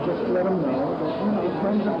said, just let him know that,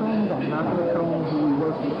 friends are friends. I'm not going to tell him who we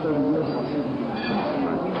worked for 30 years with.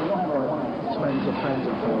 Friends are friends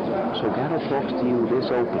are friends. So Gatto talks to you this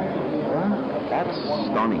open. Yeah. That's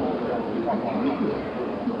stunning. He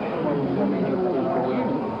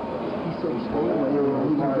said, stay away.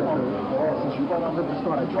 He got her. Since you got up at the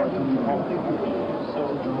start, I tried to meet him. I would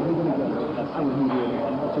meet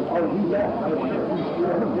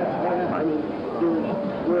him.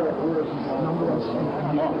 We're number one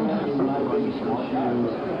don't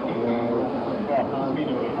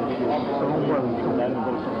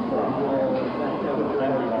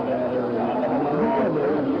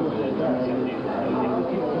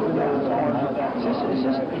Is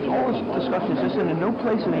this all this discussion, is this in the new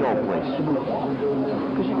place or the old place?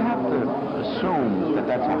 Because you have to assume that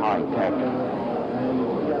that's a high-tech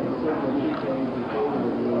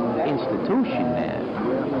institution there.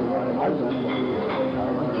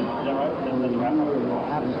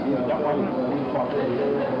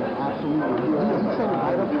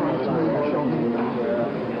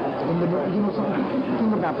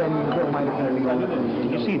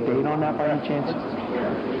 Did you see a date on that by any chance?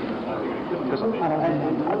 Because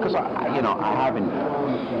I haven't.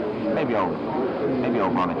 Maybe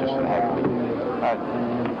I'll run it just for the heck of it. But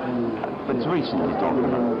it's recent you're talking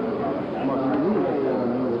about.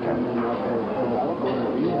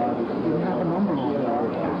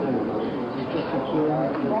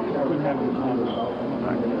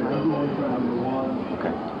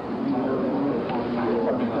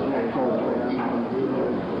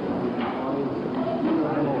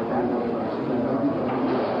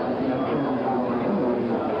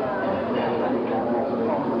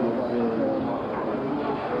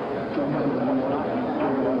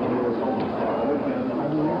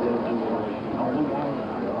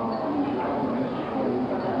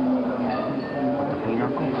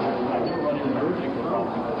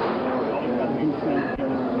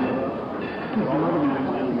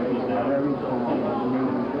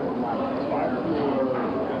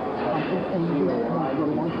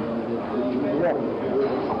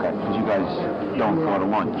 Okay, because you guys don't go to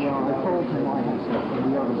lunch. Yeah, I told him I had stuff for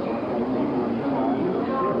the other side. I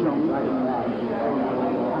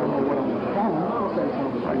don't know what I'm going to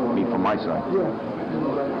Right, me from my side.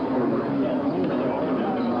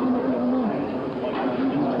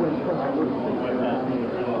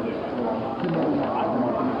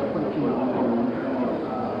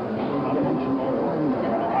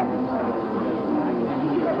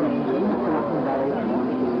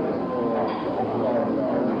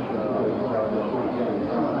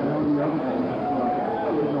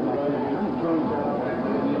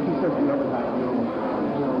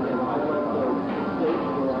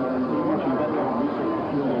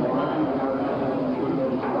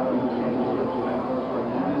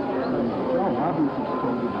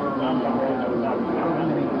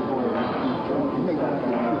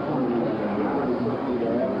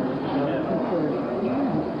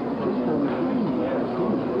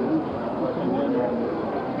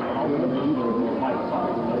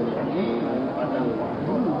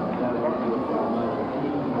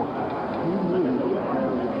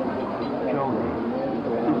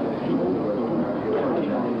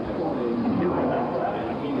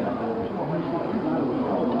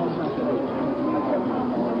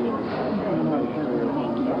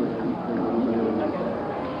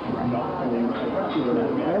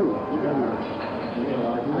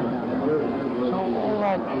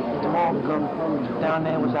 Down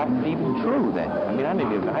there was that even true then? I mean, I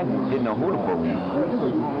didn't know who to believe.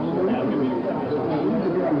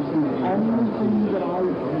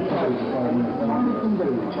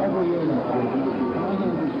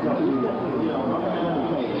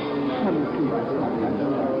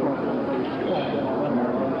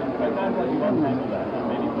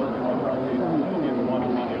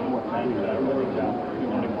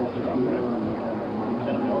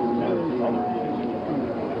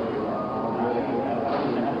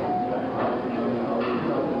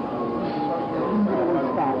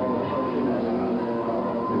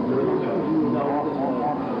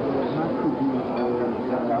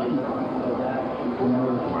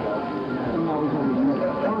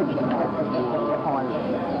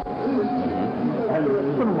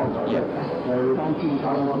 19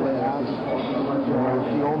 times the way out.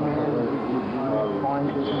 The old man buying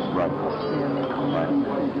business, right.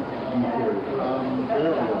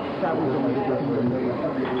 standing, that was the thing that they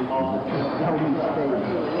held me stable.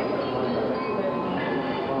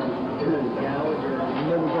 And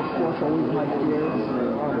there was, of course, always my fears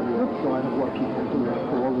on the flip side of what people do.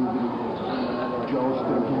 Paulie, Joe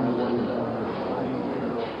still doing what he's doing.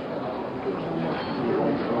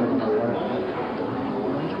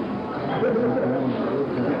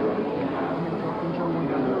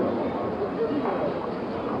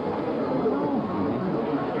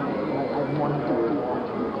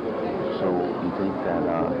 So you think that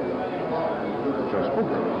Joe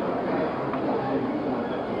spooked him?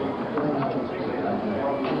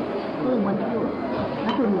 Oh, my God. I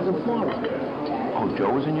thought he was in Florida. Oh,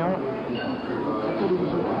 Joe was in Europe? I thought he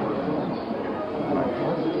was in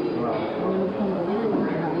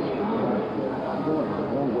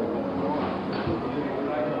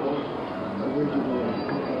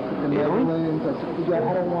the Netherlands. I said, yeah,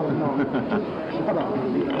 I don't want to know. Shut up. I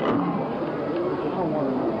don't want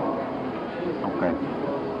to know. Okay.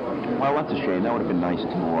 Well, that's a shame. That would have been nice to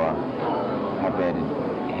have added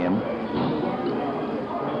him.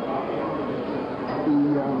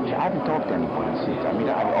 I haven't talked to anybody since. I mean,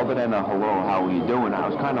 other than a hello, how are you doing? I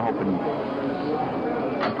was kind of hoping.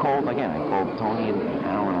 I called Tony and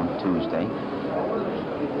Alan on Tuesday.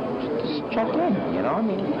 Just check in, you know? I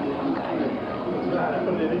mean,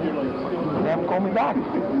 they haven't called me back.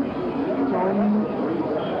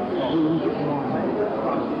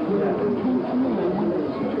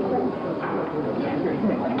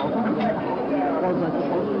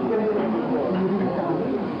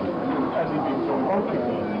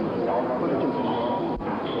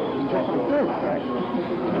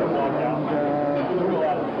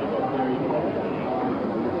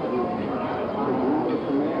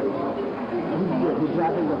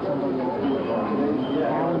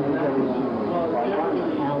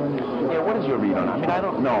 Yeah, what is your read on it? I mean, I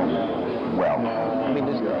don't know. Well, I mean,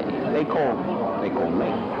 they called me.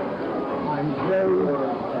 I'm very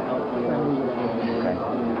friendly with Alan. Okay.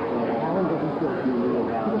 Alan doesn't feel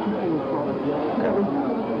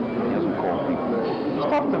He doesn't call people. It's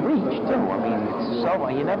tough to reach, too. I mean, it's so,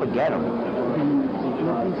 you never get them.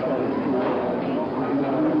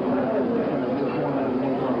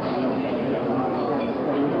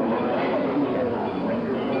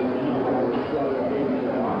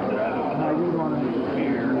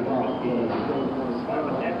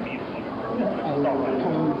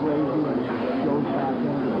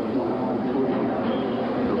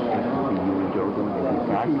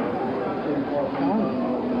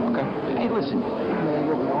 Okay. Hey, listen.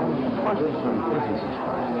 First, some business is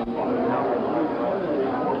fine.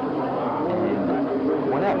 And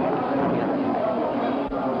whatever.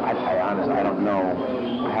 I honestly, I don't know.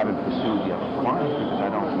 I haven't pursued the other clients because I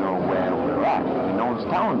don't know where we're at. I mean, no one's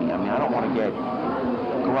telling me. I mean, I don't want to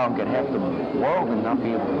go out and get half the world and not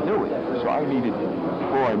be able to do it. So I needed,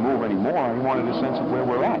 before I move anymore, I wanted a sense of where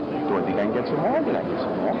we're at. Do I think I can get some more? Did I get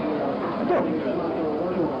some more? I do.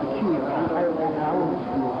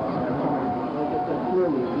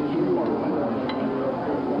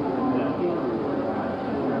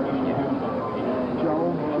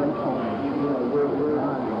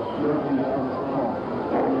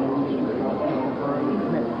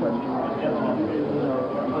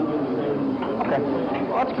 Okay,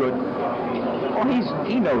 well, that's good. Well,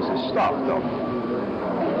 he knows his stuff, though.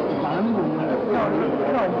 No,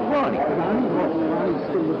 Ronnie. Ronnie's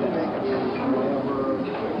still with us.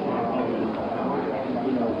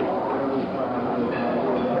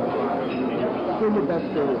 Still the best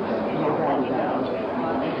there is, no doubt about it.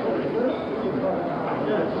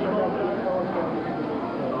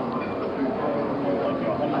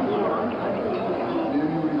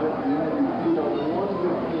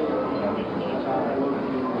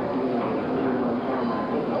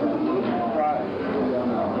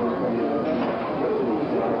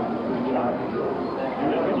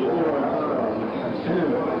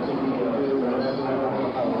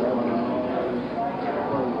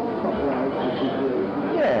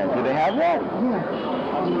 Yeah, do they have that? Yeah.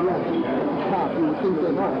 Top, you would think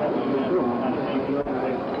they don't. They do.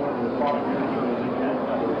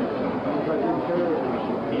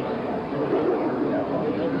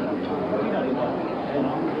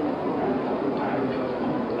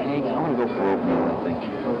 Hey, I want to go for oatmeal, I think.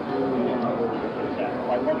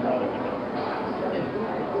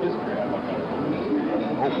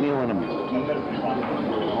 Oatmeal and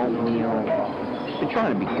oatmeal. They're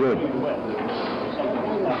trying to be good.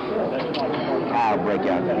 I'll break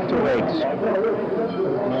out 2 eggs. Let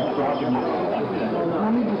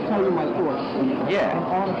me just tell you my thoughts. Yeah. And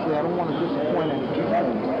honestly, I don't want to disappoint anybody.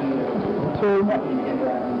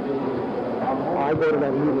 I go to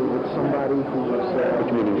that meeting with somebody who was...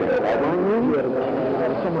 Which meeting?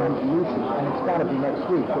 Someone who's lucid, and it's got to be next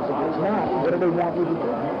week, because if it's not, what do they want me to do? Do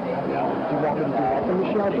you want me to do nothing,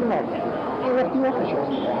 Michelle? Do nothing. I left the office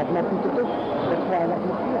yesterday. I have nothing to do. That's why I left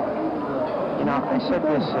the floor. You know, I said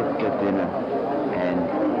this at dinner, and,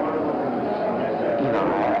 you know,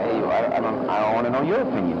 I want to know your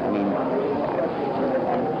opinion. I mean,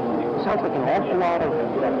 it sounds like an awful lot of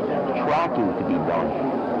tracking to be done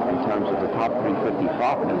in terms of the top 350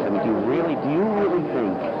 properties. I mean, do you really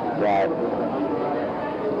think that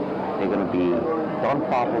they're going to be done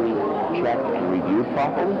properly, checked, and reviewed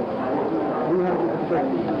properly?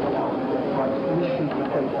 350. Right.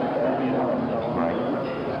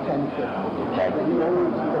 1050. Okay.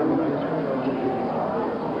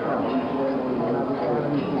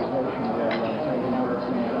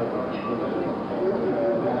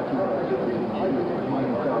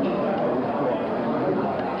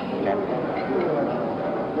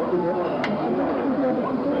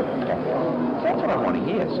 That's what I want to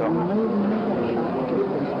hear, so...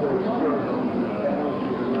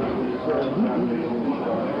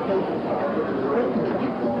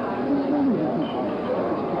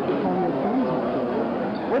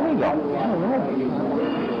 Where'd he go? I don't know.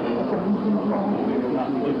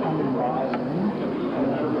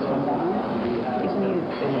 Isn't he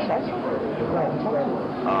in the session?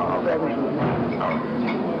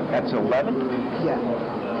 That's 11? Yeah.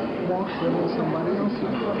 Somebody else.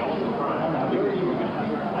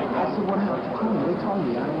 I said, what happened to me? They told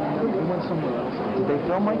me. I don't know. They went somewhere else. Did they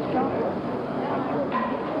film my stuff?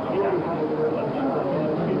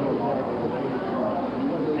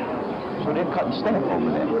 So they're cutting staff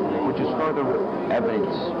over there, which is further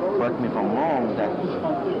evidence, correct me if I'm wrong, that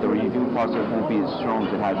the review process won't be as strong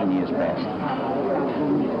as it has in years past.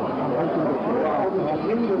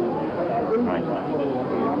 Right.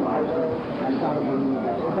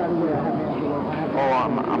 Oh,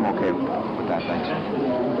 I'm okay with that, thanks.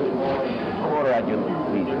 I'll order at your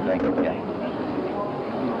leisure, thank you. Yeah.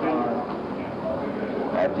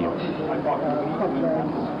 After you.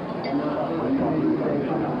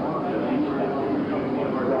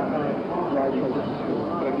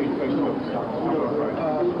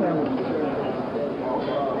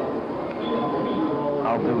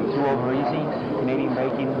 I'll do 2 over easy, Canadian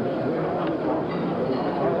bacon,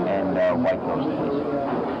 and white toast, please.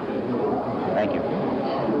 Thank you.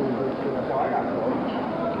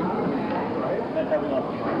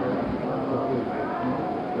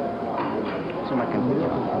 So my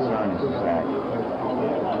concern is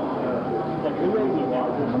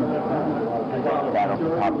that of the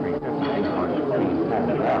top 350 is pretty full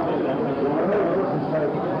now.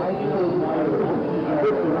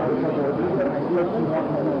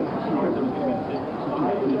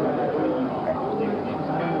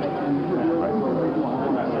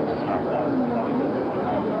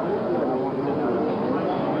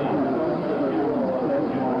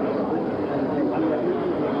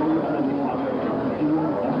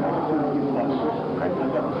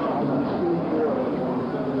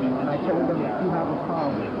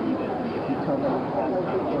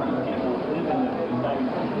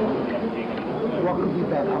 What could be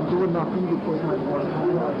better? I'm doing nothing because my boss is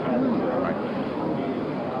right.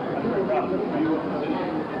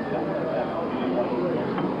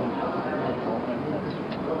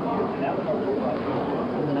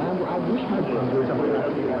 I wish my boss was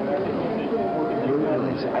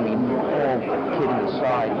I mean, all kidding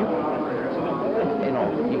aside,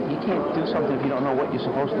 you can't do something if you don't know what you're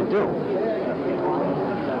supposed to do.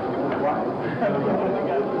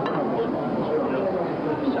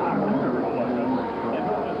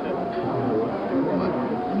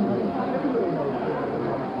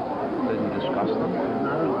 Didn't discuss them?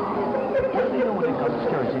 What do they do when it comes to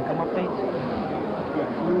security? Income updates?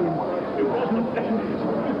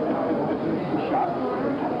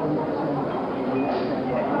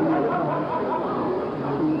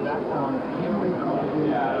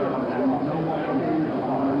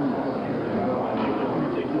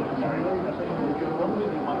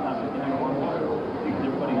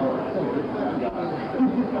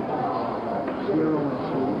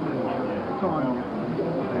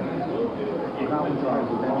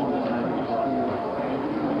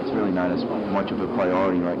 It's really not as much of a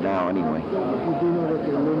priority right now anyway.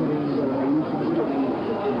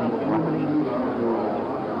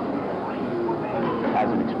 As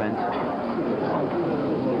an expense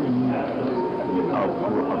of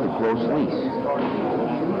the gross lease.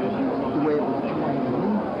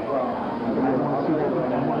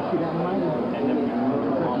 See, that might have been.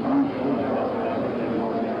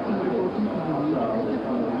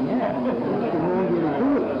 Yeah. The wrong way to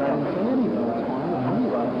do it. I didn't say anything.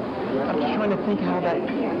 It's fine. I'm just trying to think how that...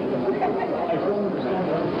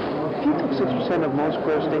 If you took 6% of most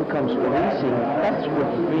gross incomes for leasing, that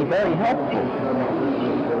would be very helpful.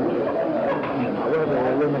 However,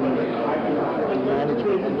 eliminate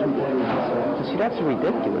management for 2%. See, that's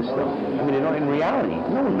ridiculous, though. I mean, in reality,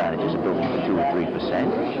 no one manages a building for 2 or 3%.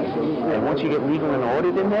 And once you get legal and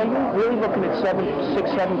audit in there, you're really looking at 6, 7%.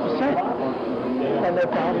 And they're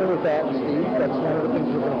counting with that, Steve. That's one of the things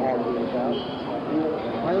we're going to argue about.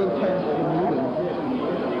 I intend for the meeting,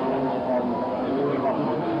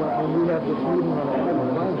 when we have this meeting on October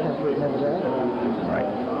 9th, I intend for it never that. Right.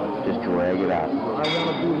 Just drag it out. I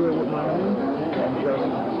want to be there with Ronnie, and just,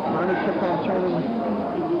 Ronnie kept on turning,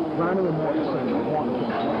 Ronnie and Mark saying, I want to be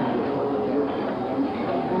there.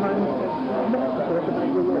 And Ronnie said, no, so that's a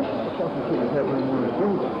big deal. Of course, the kids never wanted to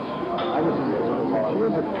do that. I was in there 6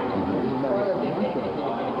 years ago.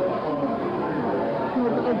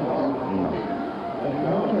 And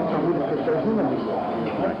you can't tell me that there's human beings.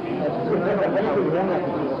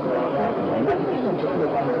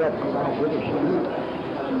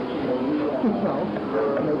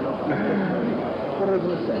 What are we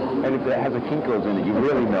going to say? And if it has a Kinko's in it, you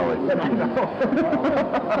really know it. I know.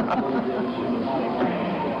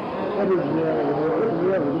 That is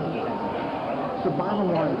really. The bottom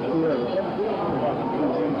line here is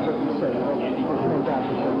what you say.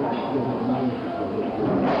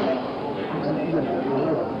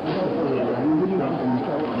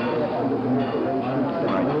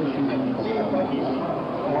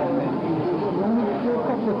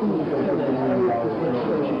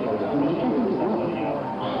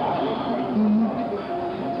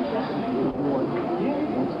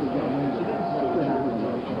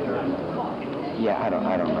 Yeah, I don't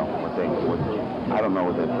know what I don't know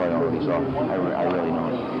what their priorities are. I really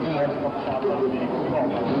don't.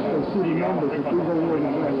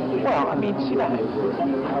 Well, I mean, see, I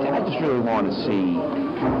just really want to see.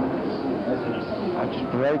 I'm just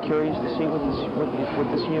very curious to see what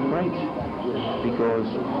this year brings, because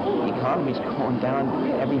the economy's going down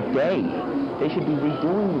every day. They should be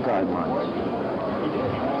redoing the guidelines.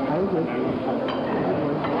 I agree.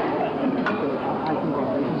 I think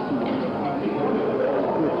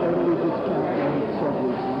we're totally discounting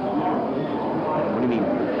subways. What do you mean?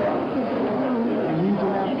 These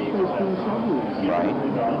are not supposed to be subways. Right.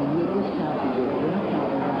 You're discounting it.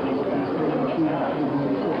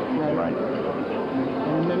 Right.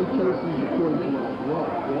 And in many cases, according to what?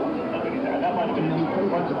 In many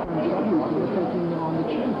cases, according to subways, they're taking it on the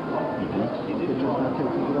chin. They're just not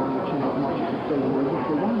taking it on the chin as much as they would.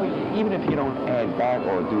 Even if you don't add back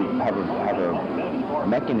or have a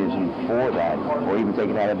mechanism for that, or even take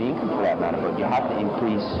it out of the income for that matter, but you have to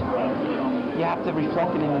increase, you have to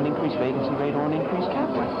reflect it in an increased vacancy rate or an increased cap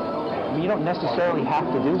rate. I mean, you don't necessarily have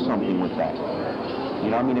to do something with that. You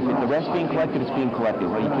know, I mean, if the rent's being collected, it's being collected.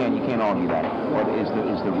 Well, you can't argue that. But is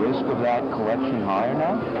the risk of that collection higher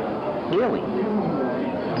now? Really?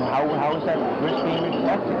 How is that risk being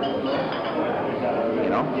reflected? You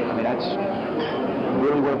know, I mean, that's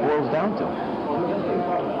really what it boils down to.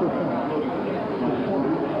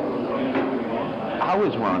 How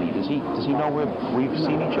is Ronnie? Does he know we've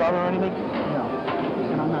seen each other or anything? No.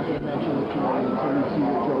 And I'm not going to mention it tonight until we see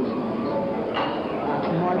what Joe sees.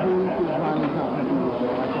 My belief is Ronnie's not going to be with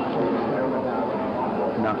him. I can tell you about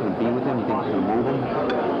it. Not going to be with him? You think he's going to move him?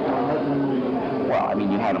 Well, I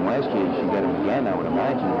mean, you had him last year. You should get him again, I would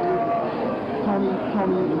imagine. Tony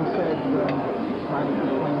even said, Ronnie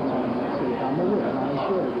complained to me. He said, I'm aware, and I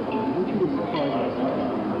shared it with you. Which would have surprised us?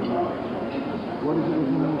 What is it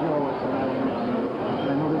with you and Joe? I said,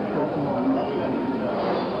 I know this person on the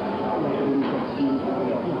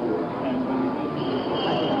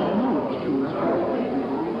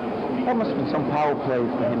That must have been some power play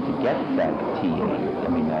for him to get that TA. I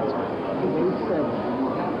mean, that's... They said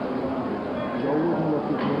Joe wouldn't look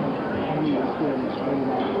at him. He was staring straight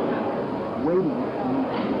at him, waiting for me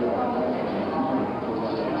to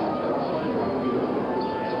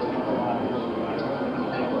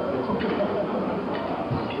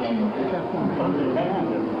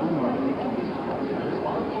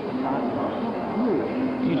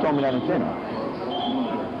You told me that in dinner.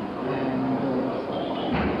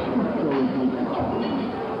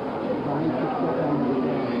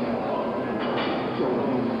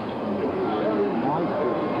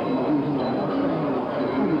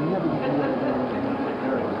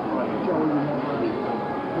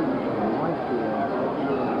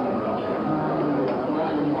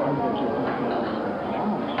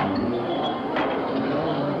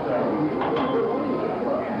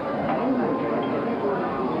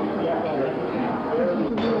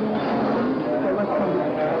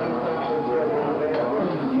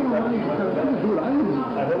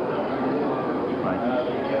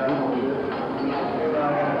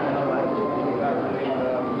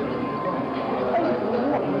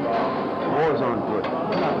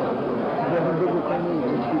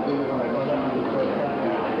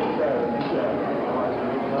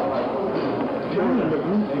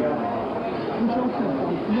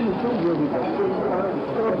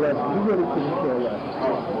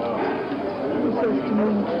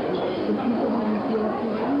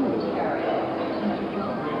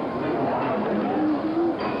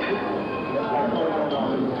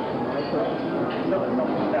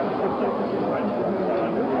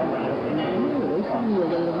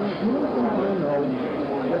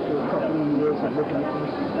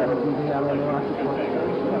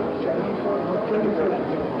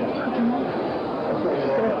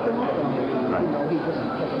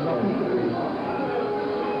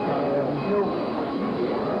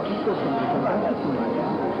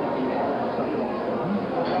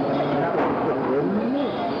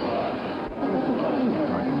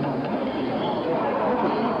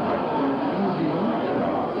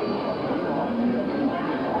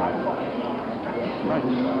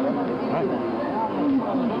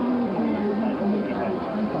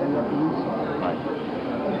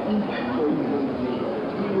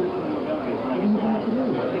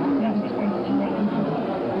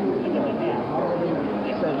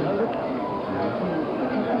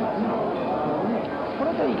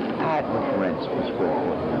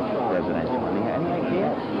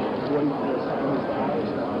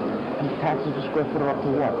 Taxes per square foot are up to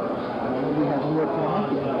what? We haven't worked it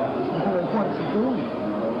out yet. It's very important to do it.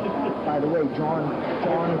 By the way, John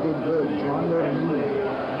did good. John Norton,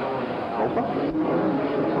 Copa?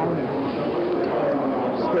 Tony,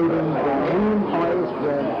 stating the new highest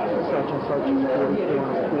rent, such and such is 44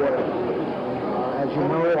 and a quarter. As you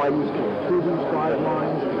know, I used to do these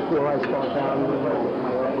guidelines before I start valuing my upper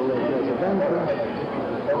rate residential.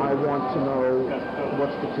 I want to know what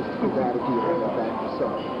statistical data do you have about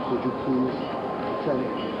yourself. Would you please send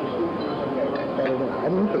it? I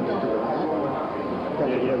didn't think you did that.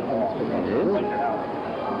 That's a great thing to do.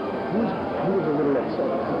 He was a little upset.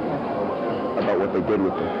 About what they did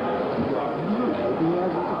with it.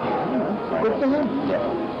 Good for him. Yeah.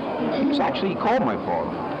 He called my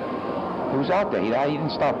father. He was out there. He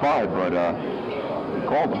didn't stop by, but he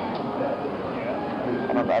called him.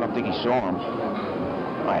 I don't think he saw him.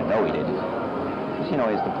 I know he didn't.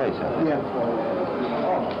 Because, he's the place. Yeah.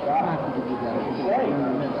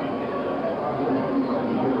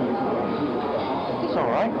 It's all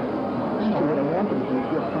right. So what I want to do is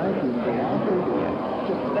get Frankie and go out there.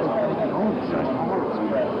 Just to take Frankie home. It's not hard.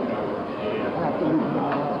 I have to leave him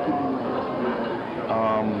out to keep him.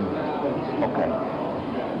 Okay.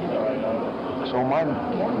 So am I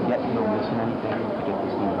getting no missing anything to get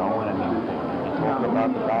this thing going? I mean, you talking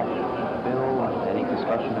about the back bill? Any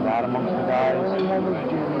discussion of that amongst the guys? Only one was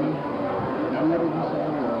Jimmy. We didn't say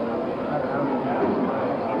no.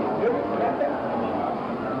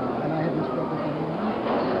 And I haven't spoken to him.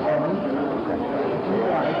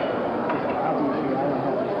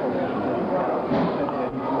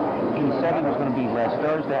 He said he was going to be last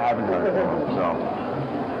Thursday. I haven't heard from him, so.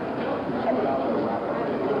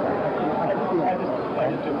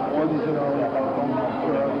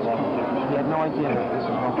 He had no idea that this is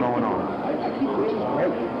what's going on.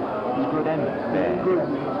 He's good and bad.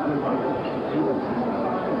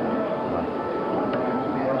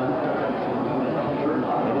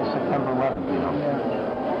 It is September 11th,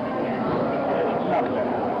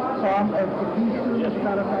 So if he's just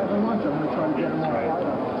got up having lunch, I'm going to try to get him on fire.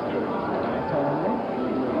 Tell him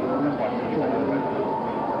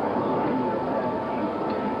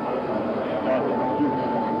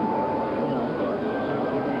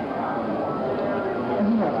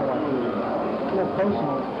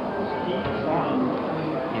personal.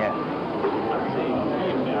 Yeah.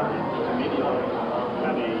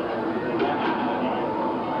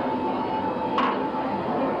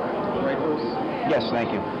 Yes, thank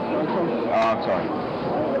you. I'm sorry.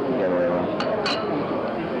 Yeah, very well.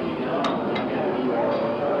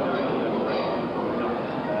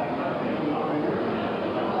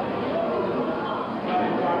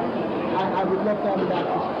 I would love to have him back to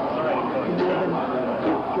more than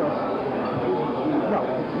just.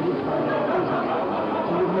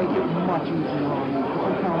 It would make it much easier on me. Because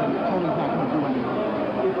I'm telling you, Tony's not going to do anything.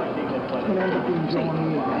 It's going to end up being Joe and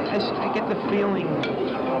me again. I get the feeling,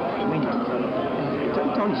 I mean,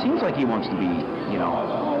 Tony seems like he wants to be,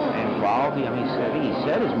 involved. I mean, he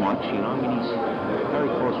said as much, I mean, he's very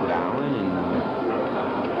close with Alan and...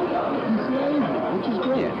 He's lazy, which is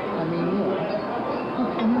great. Yeah. I mean, good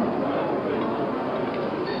for him.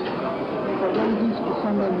 But ladies, for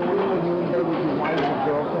Sunday morning when you're in bed with your wife or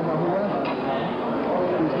girlfriend or whoever,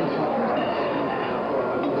 business happens.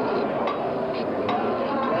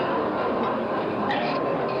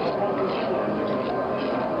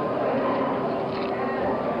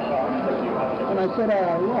 I said,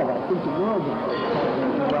 well, I think the world is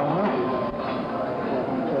well enough.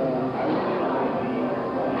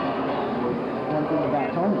 One thing about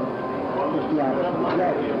Tony is the opposite of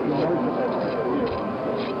that. He knows that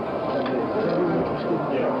he's very interested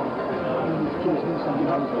in his business and he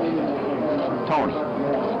knows Tony.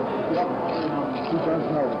 Yep. He does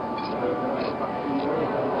know it.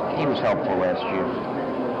 He was helpful last year.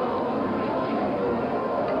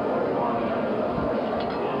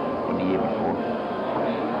 Or the year before.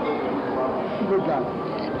 He's a good guy.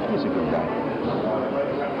 He's a good guy.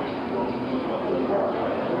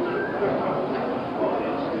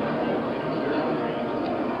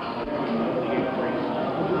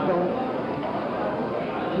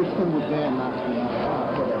 This thing with Dan knocks me out.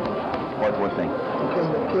 What thing? The thing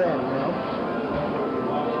with Dan, you know?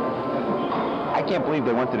 I can't believe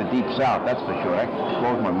they went to the Deep South, that's for sure. That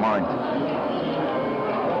blows my mind.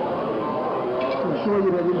 I'm sure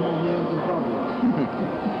you they didn't have hands in trouble.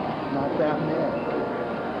 Not down there.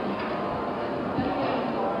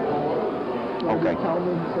 Okay. Tell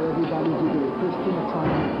me that everybody's either a Christian or trying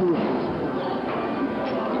to be a Christian.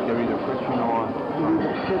 They're either Christian or... They're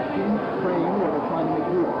either Christian, praying, or they're trying to make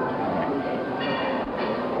you a Christian.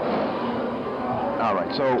 All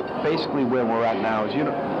right, so basically where we're at now is, you're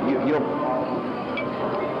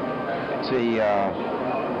it's a,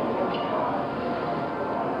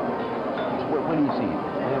 what do you see?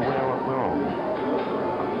 Where are we?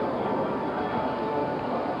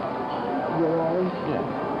 You're all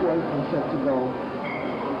quite and set to go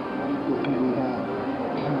with who we have.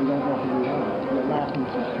 And we don't know who we have. Your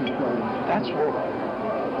license is too close. That's what,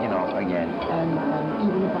 again. And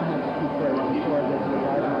even if I had to speak there before I get to the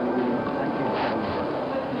guideline meeting, I can't tell you.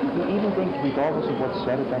 You even think, regardless of what's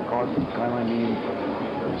said at that guideline meeting,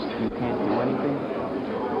 you can't do anything?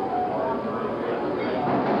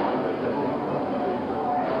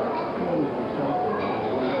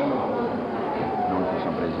 Knowing for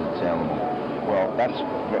somebody's it's saleable. Well, that's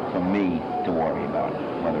for me to worry about,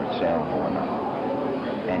 whether it's saleable or not.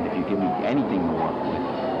 And if you give me anything to work with.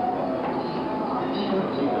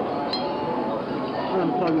 I'm going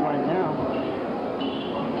to tell you right now.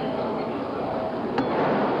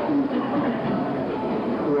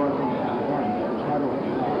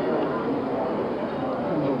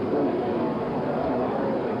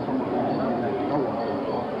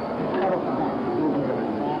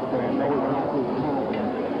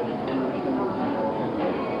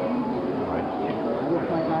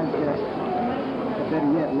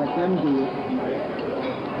 Better yet, let them do it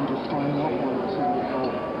and just sign off on it and send it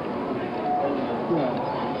over. Yeah.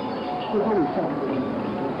 There's always something.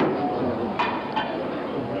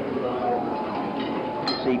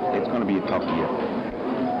 See, it's going to be a tough year.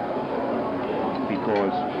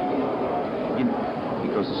 Because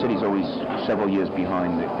the city's always several years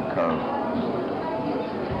behind the curve.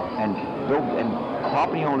 And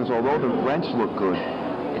property owners, although the rents look good,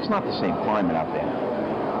 it's not the same climate out there.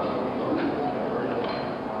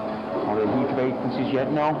 Are there huge vacancies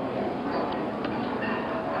yet? No.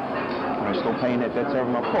 Are they still paying that debt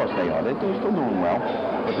service? Of course they are. They're still doing well.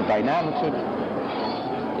 But the dynamics are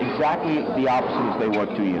exactly the opposite as they were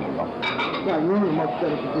 2 years ago. Yeah, you're in a much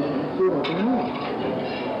better position to do it than me.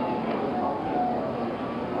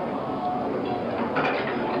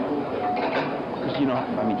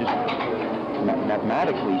 Because, just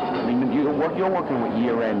mathematically, you're working with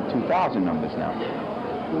year-end 2000 numbers now,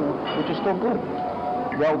 which is still good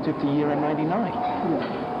relative to year-end 99.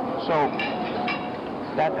 So,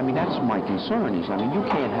 that's my concern is, you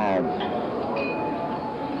can't have,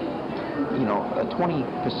 a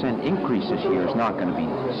 20% increase this year is not going to be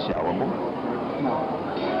sellable. No.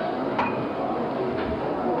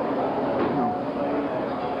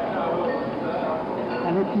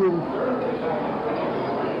 And if you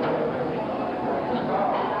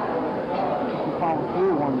follow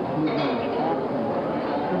through on this new managed tax thing,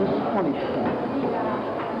 this is 20%.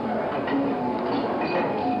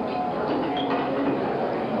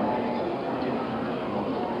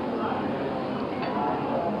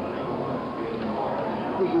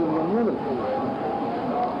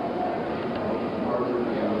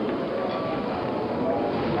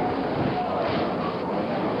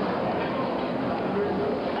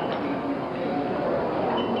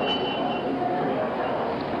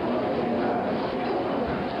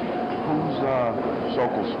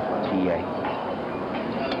 Sokol's TA?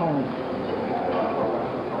 Tony.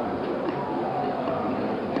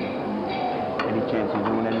 Any chance of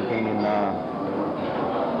doing anything in,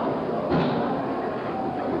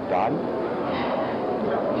 with Dottie?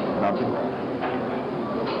 Nothing?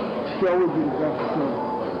 Joe would be the best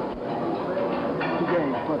today,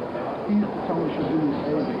 but Tony should do his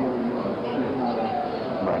favor here.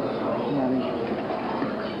 She's not interested.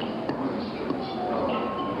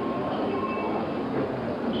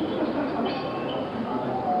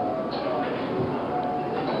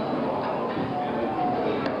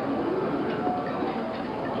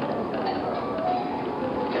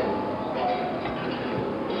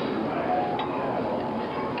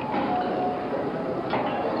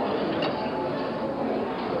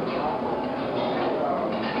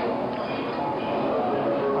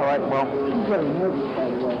 She's very nervous, by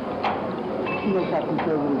the way. She knows how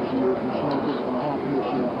conservative she is, and she knows what's going to happen this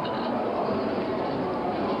year.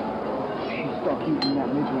 She's stuck eating that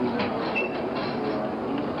mid-range.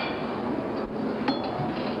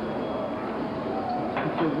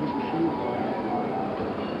 Conservative as she is.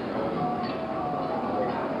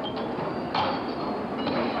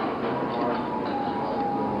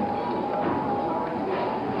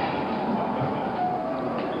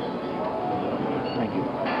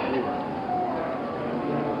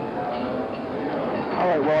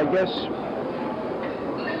 Well, I guess,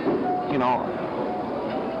 you know,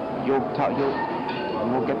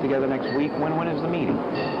 we'll get together next week. When is the meeting?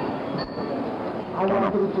 I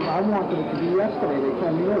wanted it to be yesterday. They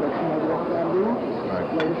told me, let's walk down to the office. Right.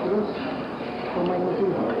 Later for this. What am I going to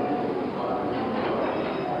do?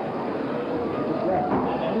 Just that.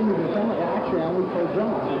 I didn't even tell him. Actually, I only told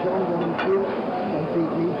John. So John wanted to don't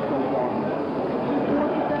beat me, don't walk me.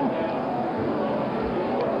 Look at that.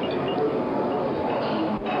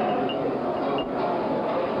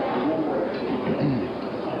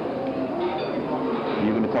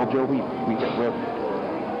 Tell Joe we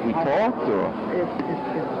talked, or? If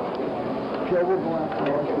Joe will go out to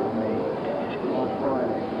lunch with me on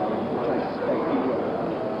Friday, which I suspect he will,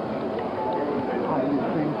 I would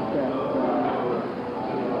think that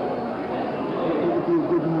it would be a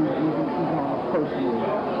good move, even personally,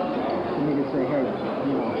 for me to say, hey,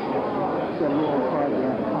 you know, so we're on Friday, we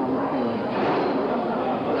have a common thing.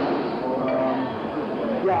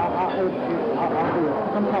 I'll do it.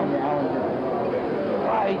 Sometime the Alan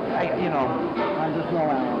you know. I just know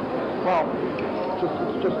Alan. Well, it's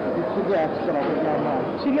a guess, but I think I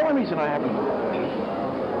know. See, the only reason I haven't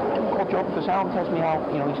called Joe because Alan tells me how,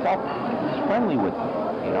 you know, he's friendly with him,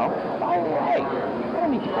 you know. Hey, I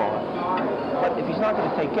don't need to call him. But if he's not going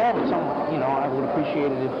to take care of it, you know, I would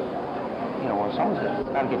appreciate it if, you know, well, someone's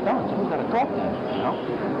got to get done. Someone's got to talk to him, you know.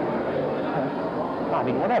 I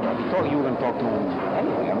mean, whatever. If you were going to talk to him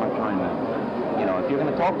anyway, I'm not trying to, you know, if you're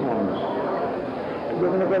going to talk to him, you're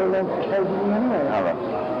going to get along supposedly anyway. All right.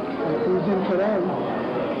 And if he's in today,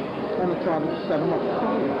 then it's on to set him up.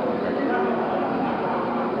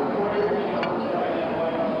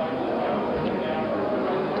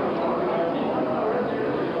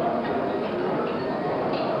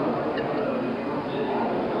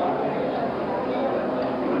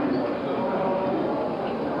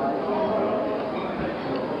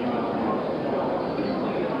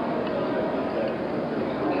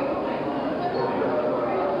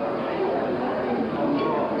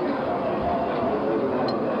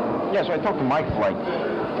 Yeah, so I talked to Mike for like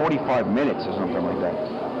 45 minutes or something like that.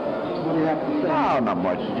 What do you have to say? No, not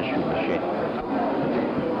much. Just shooting the shit.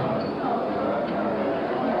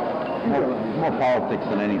 More politics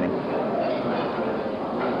than anything.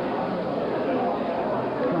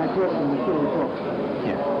 Can I talk to him before we talk?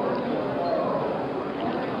 Yeah.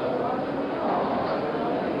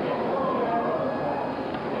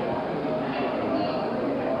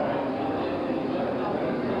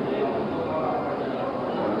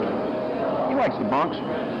 He likes the Bronx. A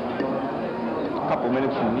couple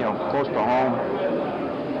minutes from, you know, close to home.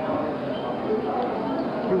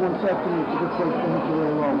 He once said to me it's a good place for him to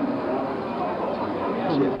really roll.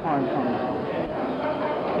 So his time comes.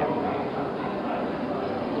 Yeah.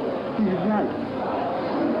 He's nice.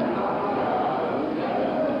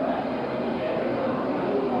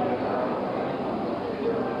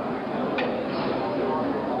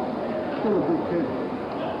 Still a good kid.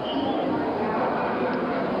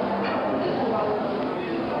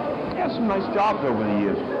 Yeah, some nice jobs over the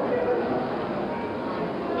years.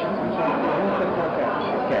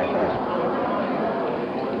 Cash, please.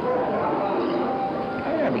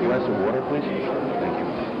 Can I have a glass of water, please? Thank you.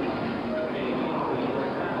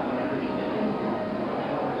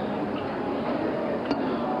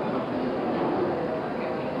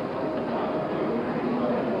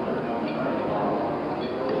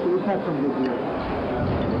 So we've had some good years.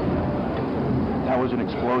 That was an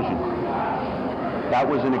explosion. That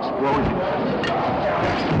was an explosion.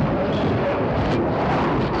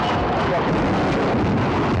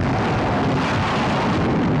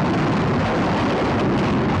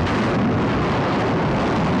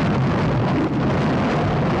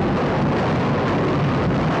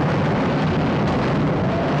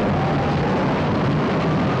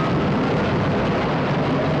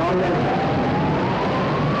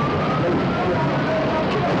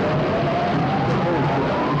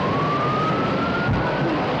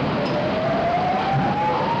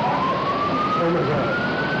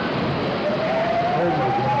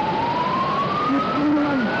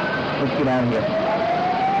 down here.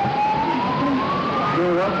 You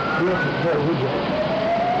know what? Here, would you?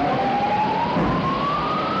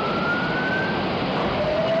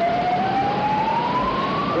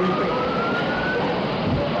 What do you think?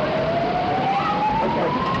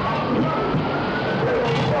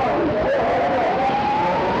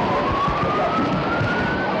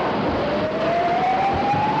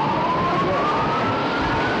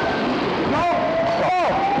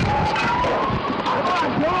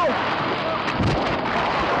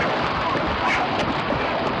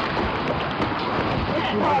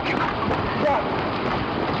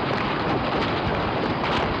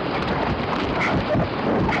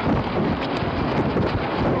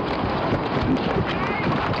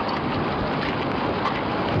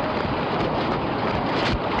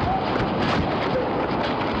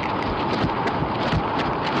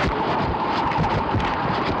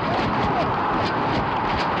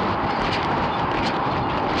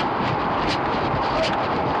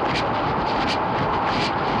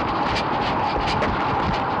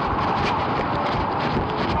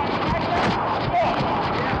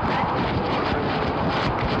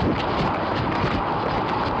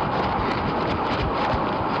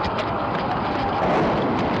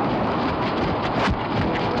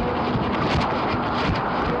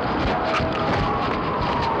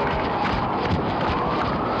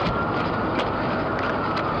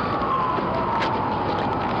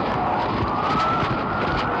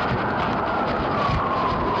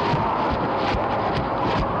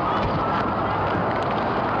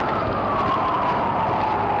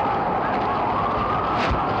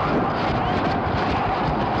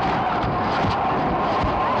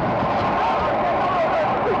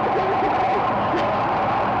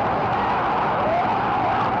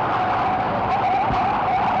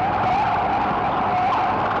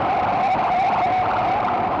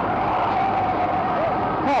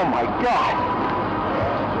 Oh my God!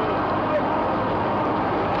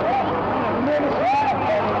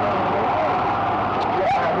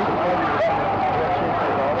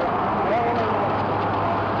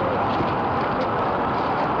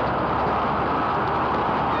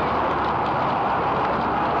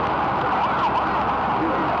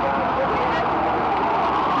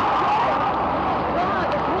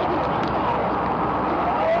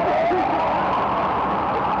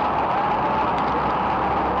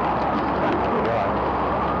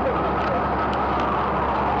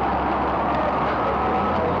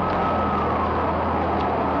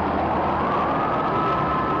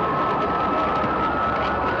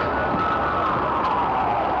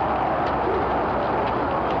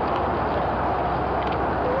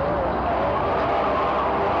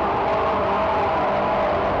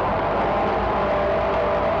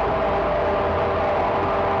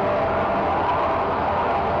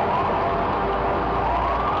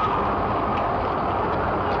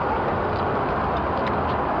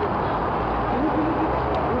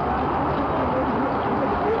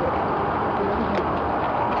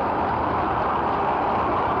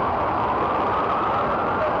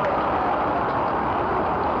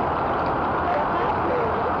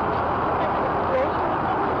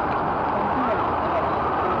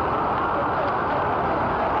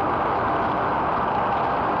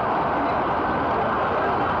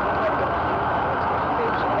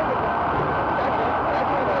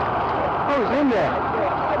 In there.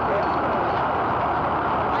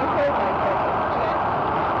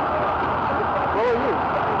 Where were you?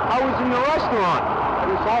 I was in the restaurant.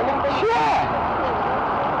 You saw him? Sure.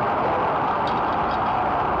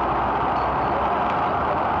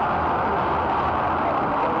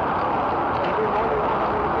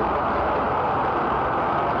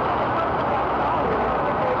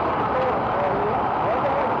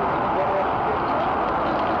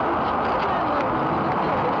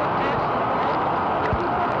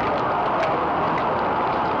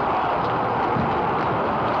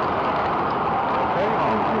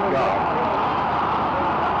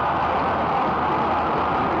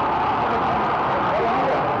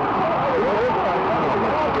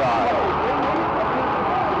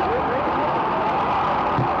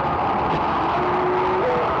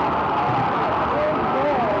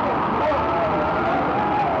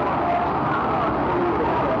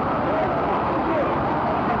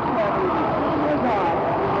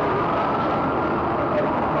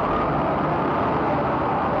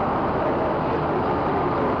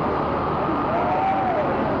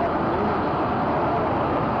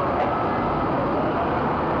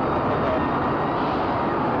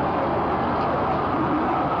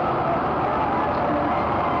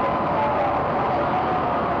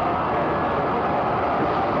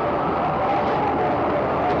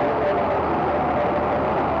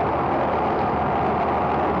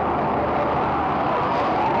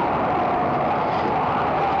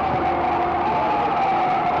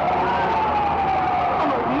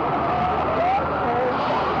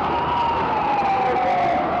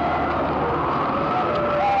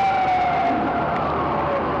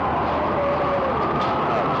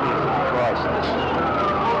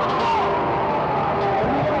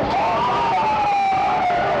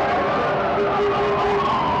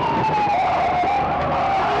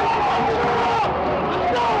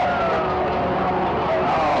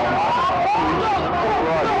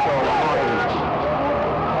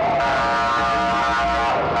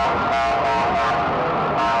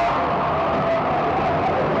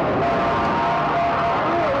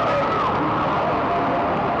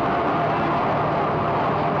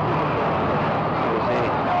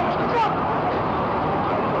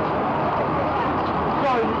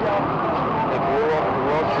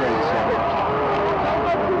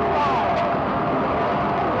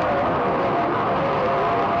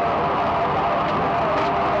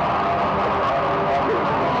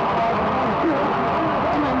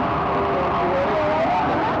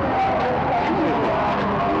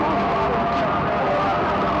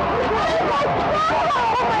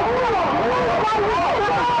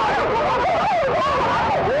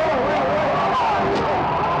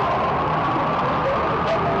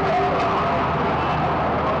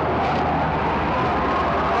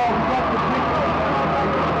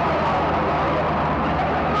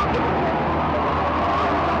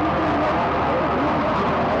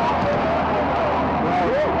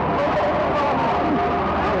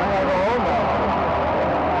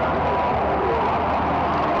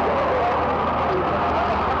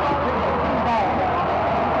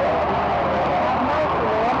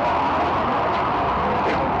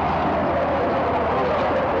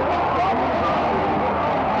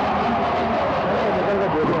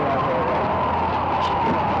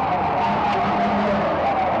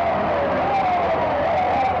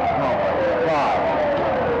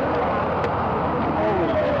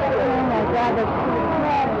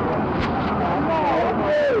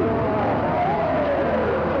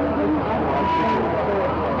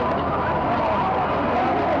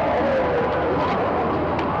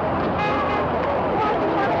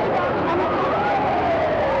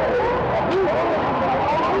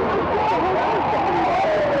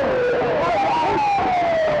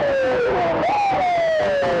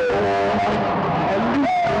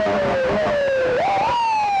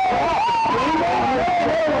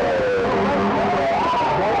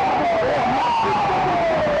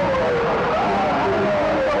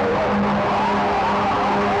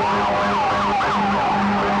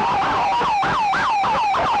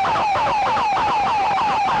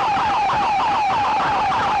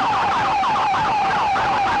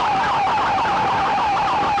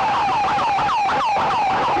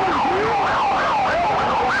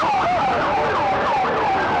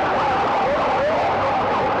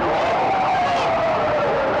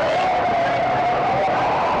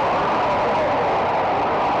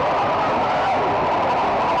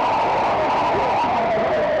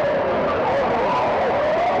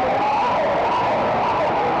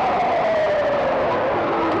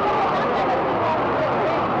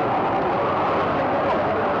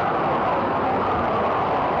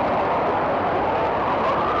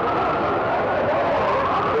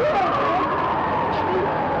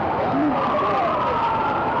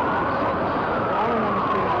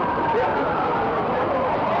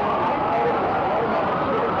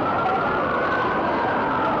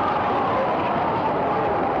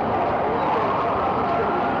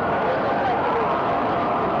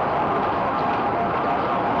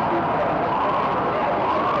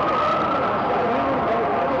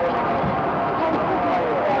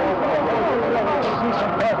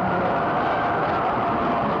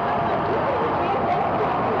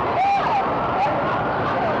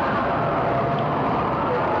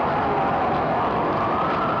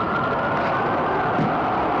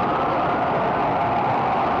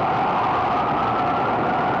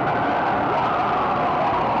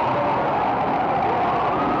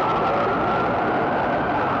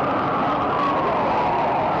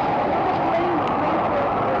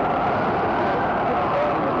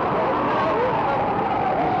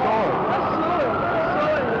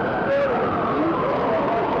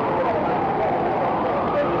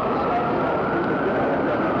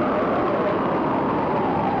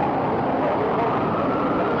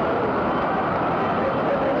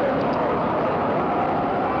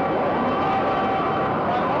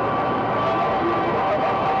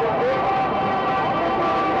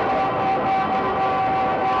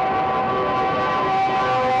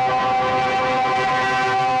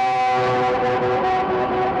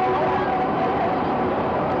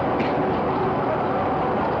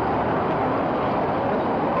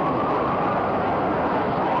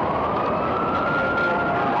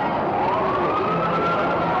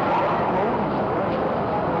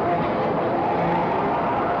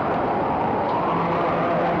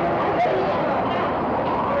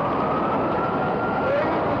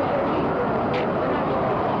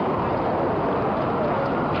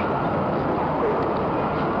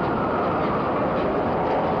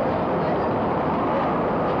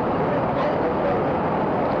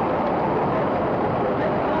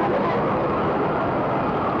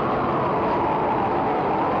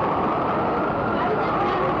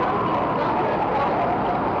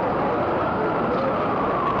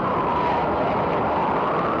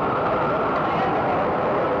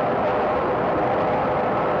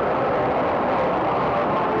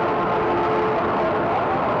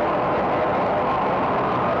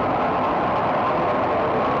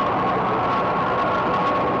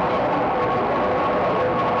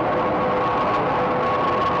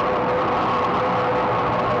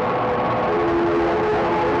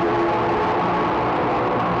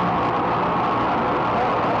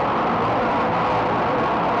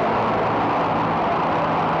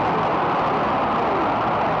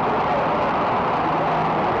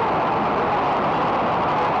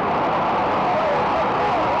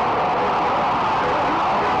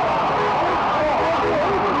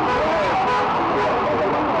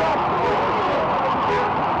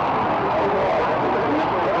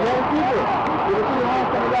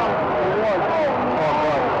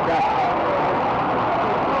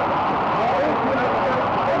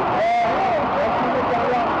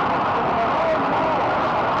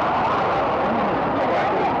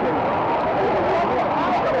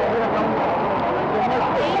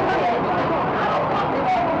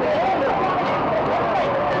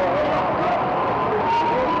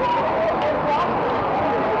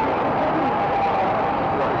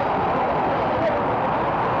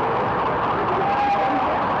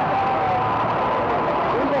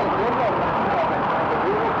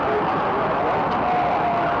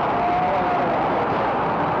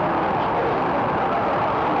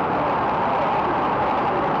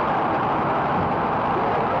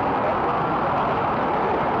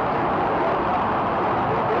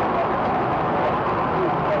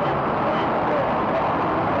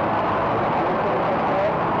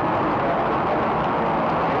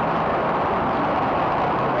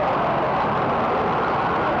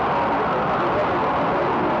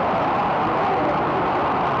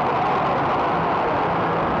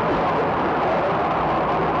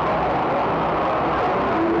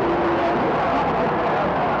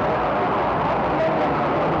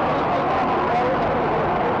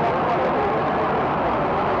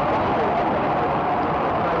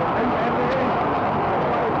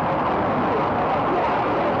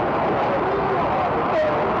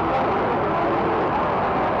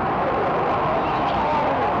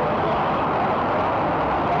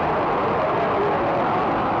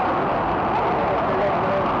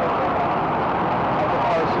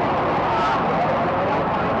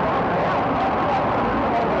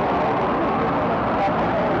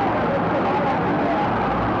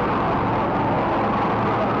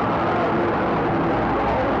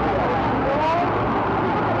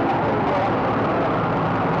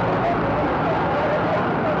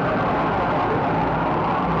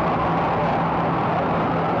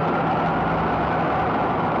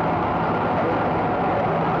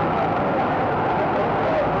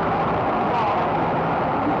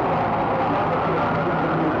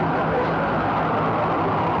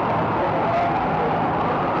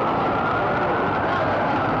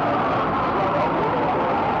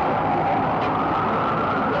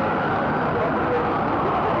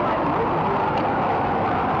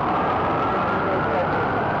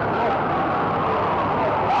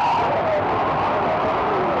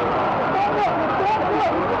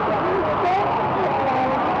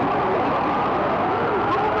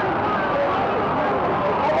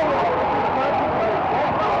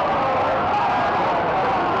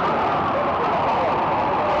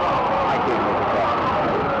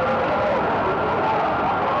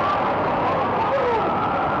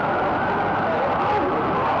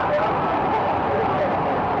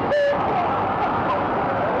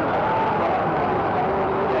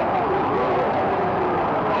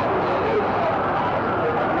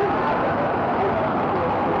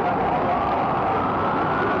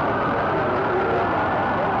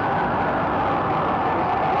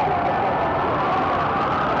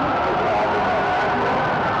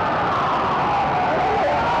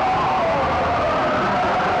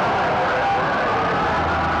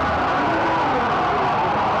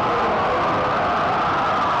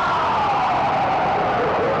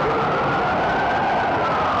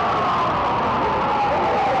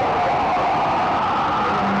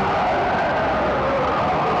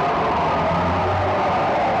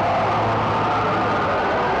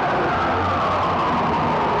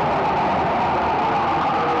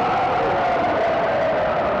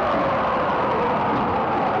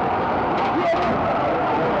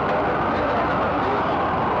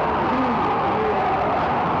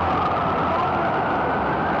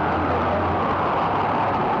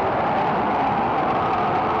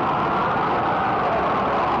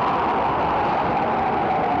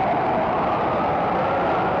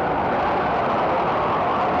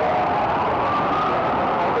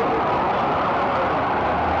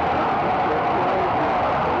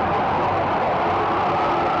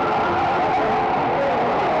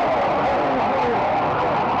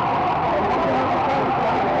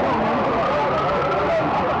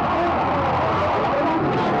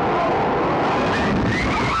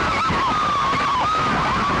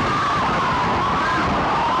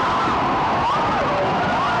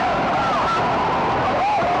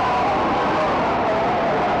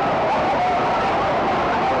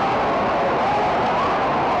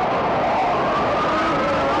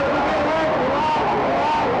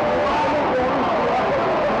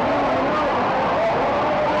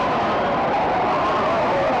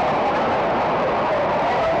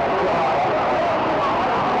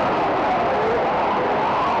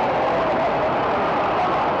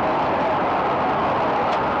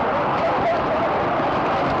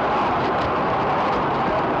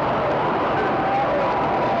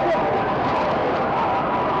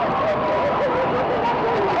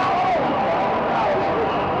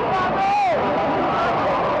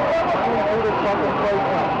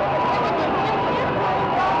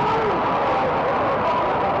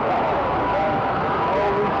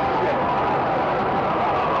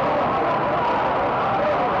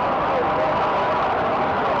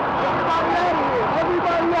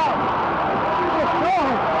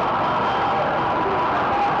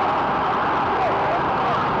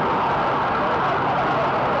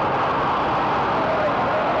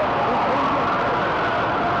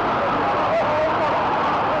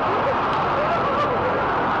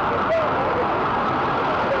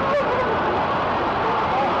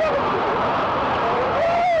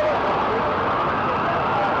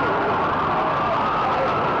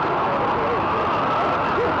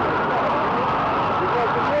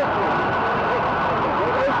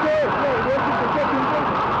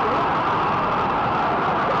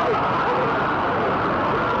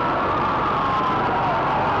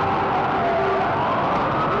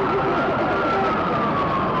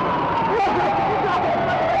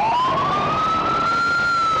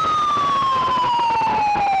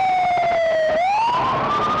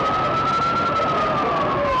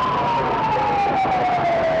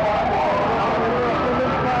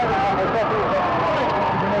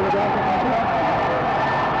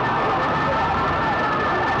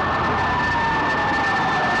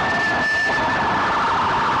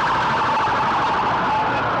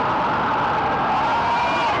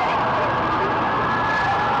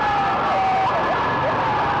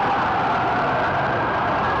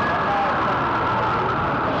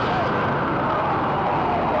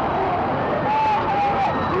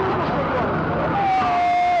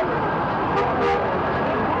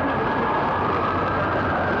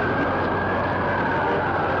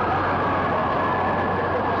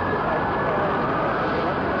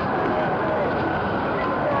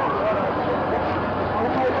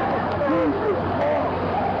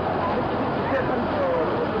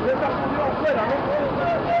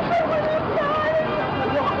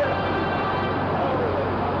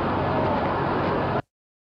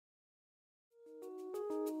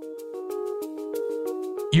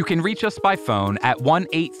 You can reach us by phone at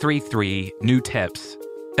 1-833-NEW-TIPS.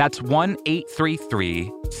 That's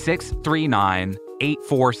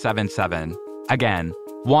 1-833-639-8477. Again,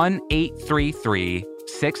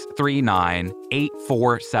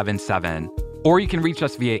 1-833-639-8477. Or you can reach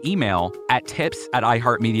us via email at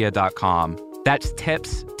tips@iheartmedia.com. That's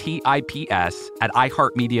tips, T-I-P-S,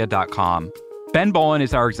 @iheartmedia.com. Ben Bolin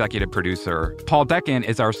is our executive producer. Paul Decken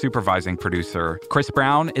is our supervising producer. Chris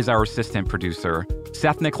Brown is our assistant producer.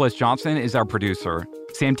 Seth Nicholas Johnson is our producer.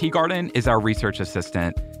 Sam Teagarden is our research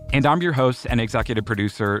assistant. And I'm your host and executive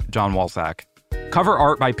producer, John Walzak. Cover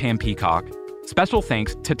art by Pam Peacock. Special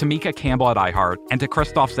thanks to Tamika Campbell at iHeart and to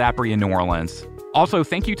Christoph Zapri in New Orleans. Also,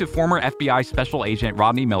 thank you to former FBI Special Agent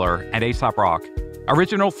Rodney Miller and Aesop Rock.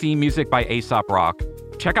 Original theme music by Aesop Rock.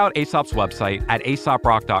 Check out Aesop's website at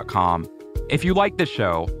aesoprock.com. If you like this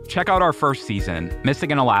show, check out our first season,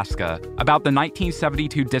 Missing in Alaska, about the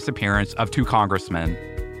 1972 disappearance of 2 congressmen.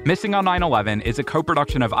 Missing on 9/11 is a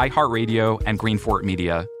co-production of iHeartRadio and Greenfort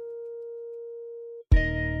Media.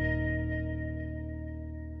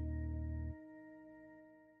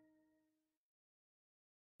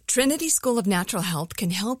 Trinity School of Natural Health can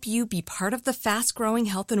help you be part of the fast-growing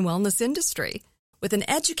health and wellness industry. With an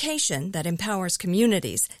education that empowers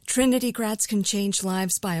communities, Trinity grads can change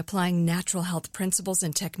lives by applying natural health principles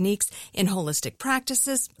and techniques in holistic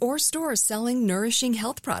practices or stores selling nourishing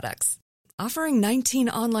health products. Offering 19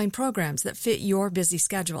 online programs that fit your busy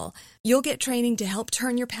schedule, you'll get training to help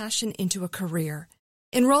turn your passion into a career.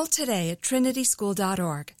 Enroll today at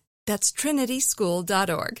trinityschool.org. That's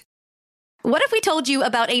trinityschool.org. What if we told you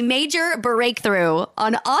about a major breakthrough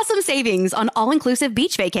on awesome savings on all-inclusive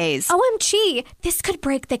beach vacays? OMG, this could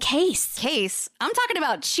break the case. I'm talking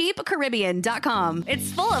about CheapCaribbean.com.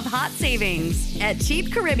 It's full of hot savings. At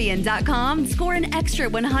CheapCaribbean.com, score an extra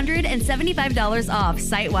 $175 off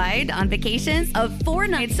site-wide on vacations of 4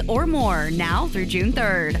 nights or more now through June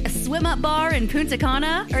 3rd. A swim-up bar in Punta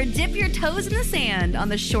Cana or dip your toes in the sand on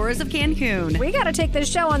the shores of Cancun. We gotta take this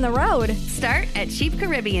show on the road. Start at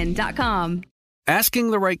CheapCaribbean.com. Asking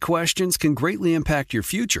the right questions can greatly impact your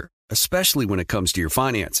future, especially when it comes to your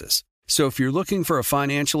finances. So if you're looking for a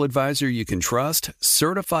financial advisor you can trust,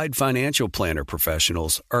 certified financial planner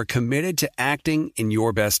professionals are committed to acting in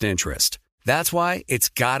your best interest. That's why it's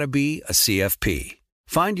got to be a CFP.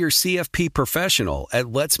 Find your CFP professional at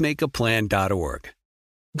letsmakeaplan.org.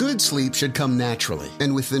 Good sleep should come naturally,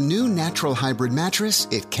 and with the new Natural Hybrid mattress,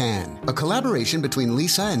 it can. A collaboration between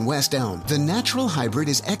Lisa and West Elm, the Natural Hybrid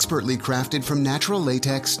is expertly crafted from natural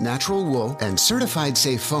latex, natural wool, and certified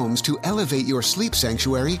safe foams to elevate your sleep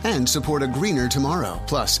sanctuary and support a greener tomorrow.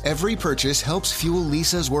 Plus, every purchase helps fuel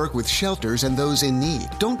Lisa's work with shelters and those in need.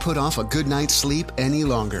 Don't put off a good night's sleep any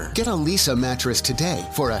longer. Get a Lisa mattress today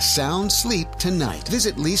for a sound sleep tonight.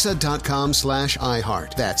 Visit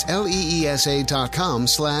lisa.com/iHeart. That's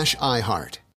LEESA.com/iHeart.